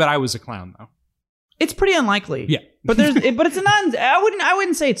 but I was a clown though. It's pretty unlikely. Yeah, but it's a non. I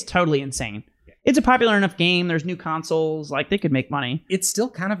wouldn't say it's totally insane. Yeah. It's a popular enough game. There's new consoles. They could make money. It's still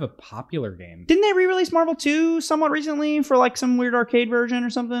kind of a popular game. Didn't they re-release Marvel 2 somewhat recently for some weird arcade version or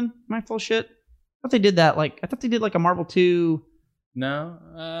something? Am I full shit? I thought they did that. I thought they did a Marvel 2. No.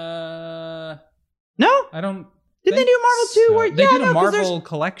 No, I don't. Did they do Marvel 2? They did a Marvel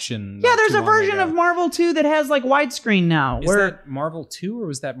collection. Yeah, there's a version of Marvel 2 that has widescreen now. Is that Marvel 2 or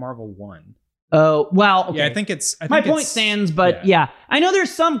was that Marvel 1? Oh, well, okay. Yeah, I think it's... My point stands, but yeah. I know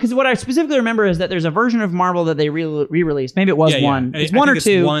there's some, because what I specifically remember is that there's a version of Marvel that they re-released. Maybe it was one. It's one or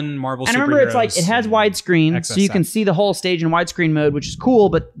two. It's one Marvel and I remember it's it has widescreen, so you can see the whole stage in widescreen mode, which is cool,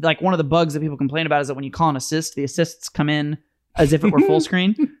 but one of the bugs that people complain about is that when you call an assist, the assists come in as if it were full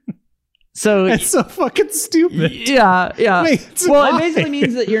screen. So that's so fucking stupid. Yeah. Wait, it basically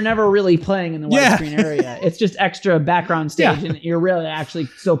means that you're never really playing in the widescreen area. It's just extra background stage, and you're really actually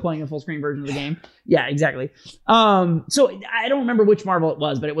still playing a full screen version of the game. Yeah, exactly. So I don't remember which Marvel it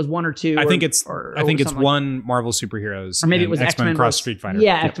was, but it was one or two. I think it's one Marvel Superheroes, or maybe it was X-Men Cross Street Fighter.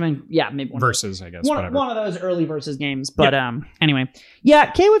 Yeah, X-Men. Yeah, maybe one versus. I guess one of those early versus games. But anyway,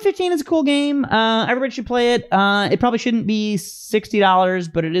 yeah, KOF 15 is a cool game. Everybody should play it. It probably shouldn't be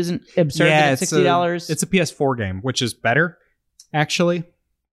 $60, but it isn't absurd that it's $60. It's a PS4 game, which is better, actually,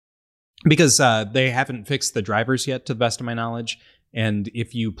 because they haven't fixed the drivers yet, to the best of my knowledge. And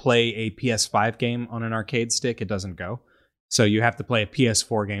if you play a PS5 game on an arcade stick, it doesn't go. So you have to play a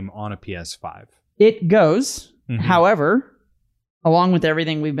PS4 game on a PS5. It goes. Mm-hmm. However, along with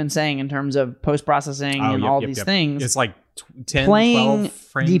everything we've been saying in terms of post-processing and all these things, it's like 10, playing 12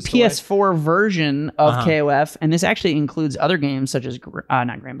 frames the PS4 version of KOF, and this actually includes other games such as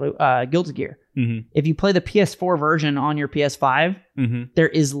not Grand Blue, Guilty Gear. Mm-hmm. If you play the PS4 version on your PS5, there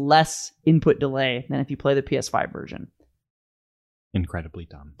is less input delay than if you play the PS5 version. Incredibly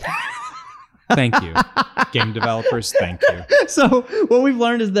dumb. Thank you. Game developers, thank you. So what we've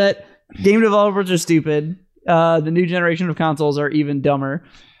learned is that game developers are stupid. The new generation of consoles are even dumber,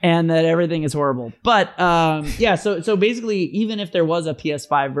 and that everything is horrible. But yeah, so basically, even if there was a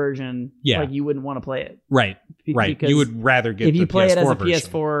PS5 version, like you wouldn't want to play it, right? Right. You would rather get if you the play PS4 it as a version.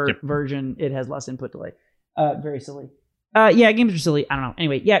 PS4 version, it has less input delay. Very silly. Yeah, games are silly. I don't know.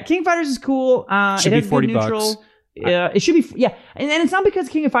 Anyway, yeah, King of Fighters is cool. Should it be has $40. good neutral. It should be, and it's not because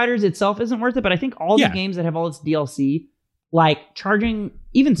King of Fighters itself isn't worth it, but I think all the games that have all its DLC, like charging,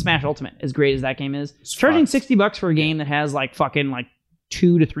 even Smash Ultimate, as great as that game is, charging $60 for a game that has like fucking like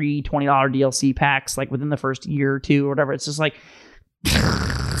 2 to 3 $20 DLC packs like within the first year or two or whatever. It's just like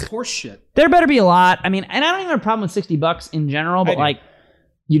it's horseshit. There better be a lot. I mean, and I don't even have a problem with $60 in general, but like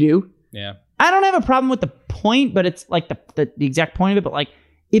you do. Yeah. I don't have a problem with the point, but it's like the exact point of it. But like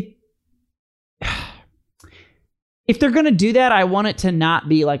if they're gonna do that, I want it to not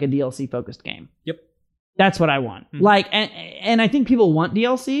be like a DLC focused game. Yep. That's what I want. Mm-hmm. Like, and I think people want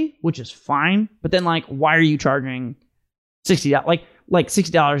DLC, which is fine. But then, like, why are you charging $60? Like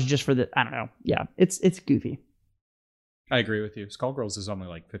 $60 just for the? I don't know. Yeah, it's goofy. I agree with you. Skullgirls is only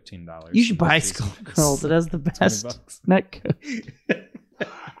like $15. You should buy Skullgirls. It has the best netcode.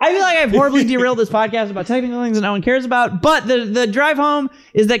 I feel like I've horribly derailed this podcast about technical things that no one cares about. But the drive home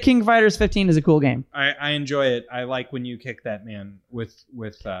is that King of Fighters 15 is a cool game. I enjoy it. I like when you kick that man with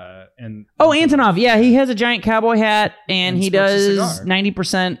and Antonov. Yeah, he has a giant cowboy hat and he does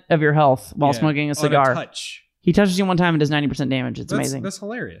 90% of your health while smoking a cigar. Touch. He touches you one time and does 90% damage. It's amazing. That's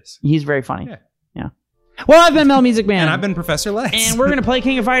hilarious. He's very funny. Yeah. Well, I've been Mel Music Man. And I've been Professor Lex. And we're going to play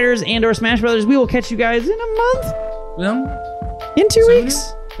King of Fighters and or Smash Brothers. We will catch you guys in a month. In 2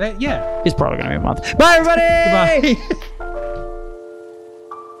 weeks. Yeah. It's probably going to be a month. Bye, everybody. Goodbye.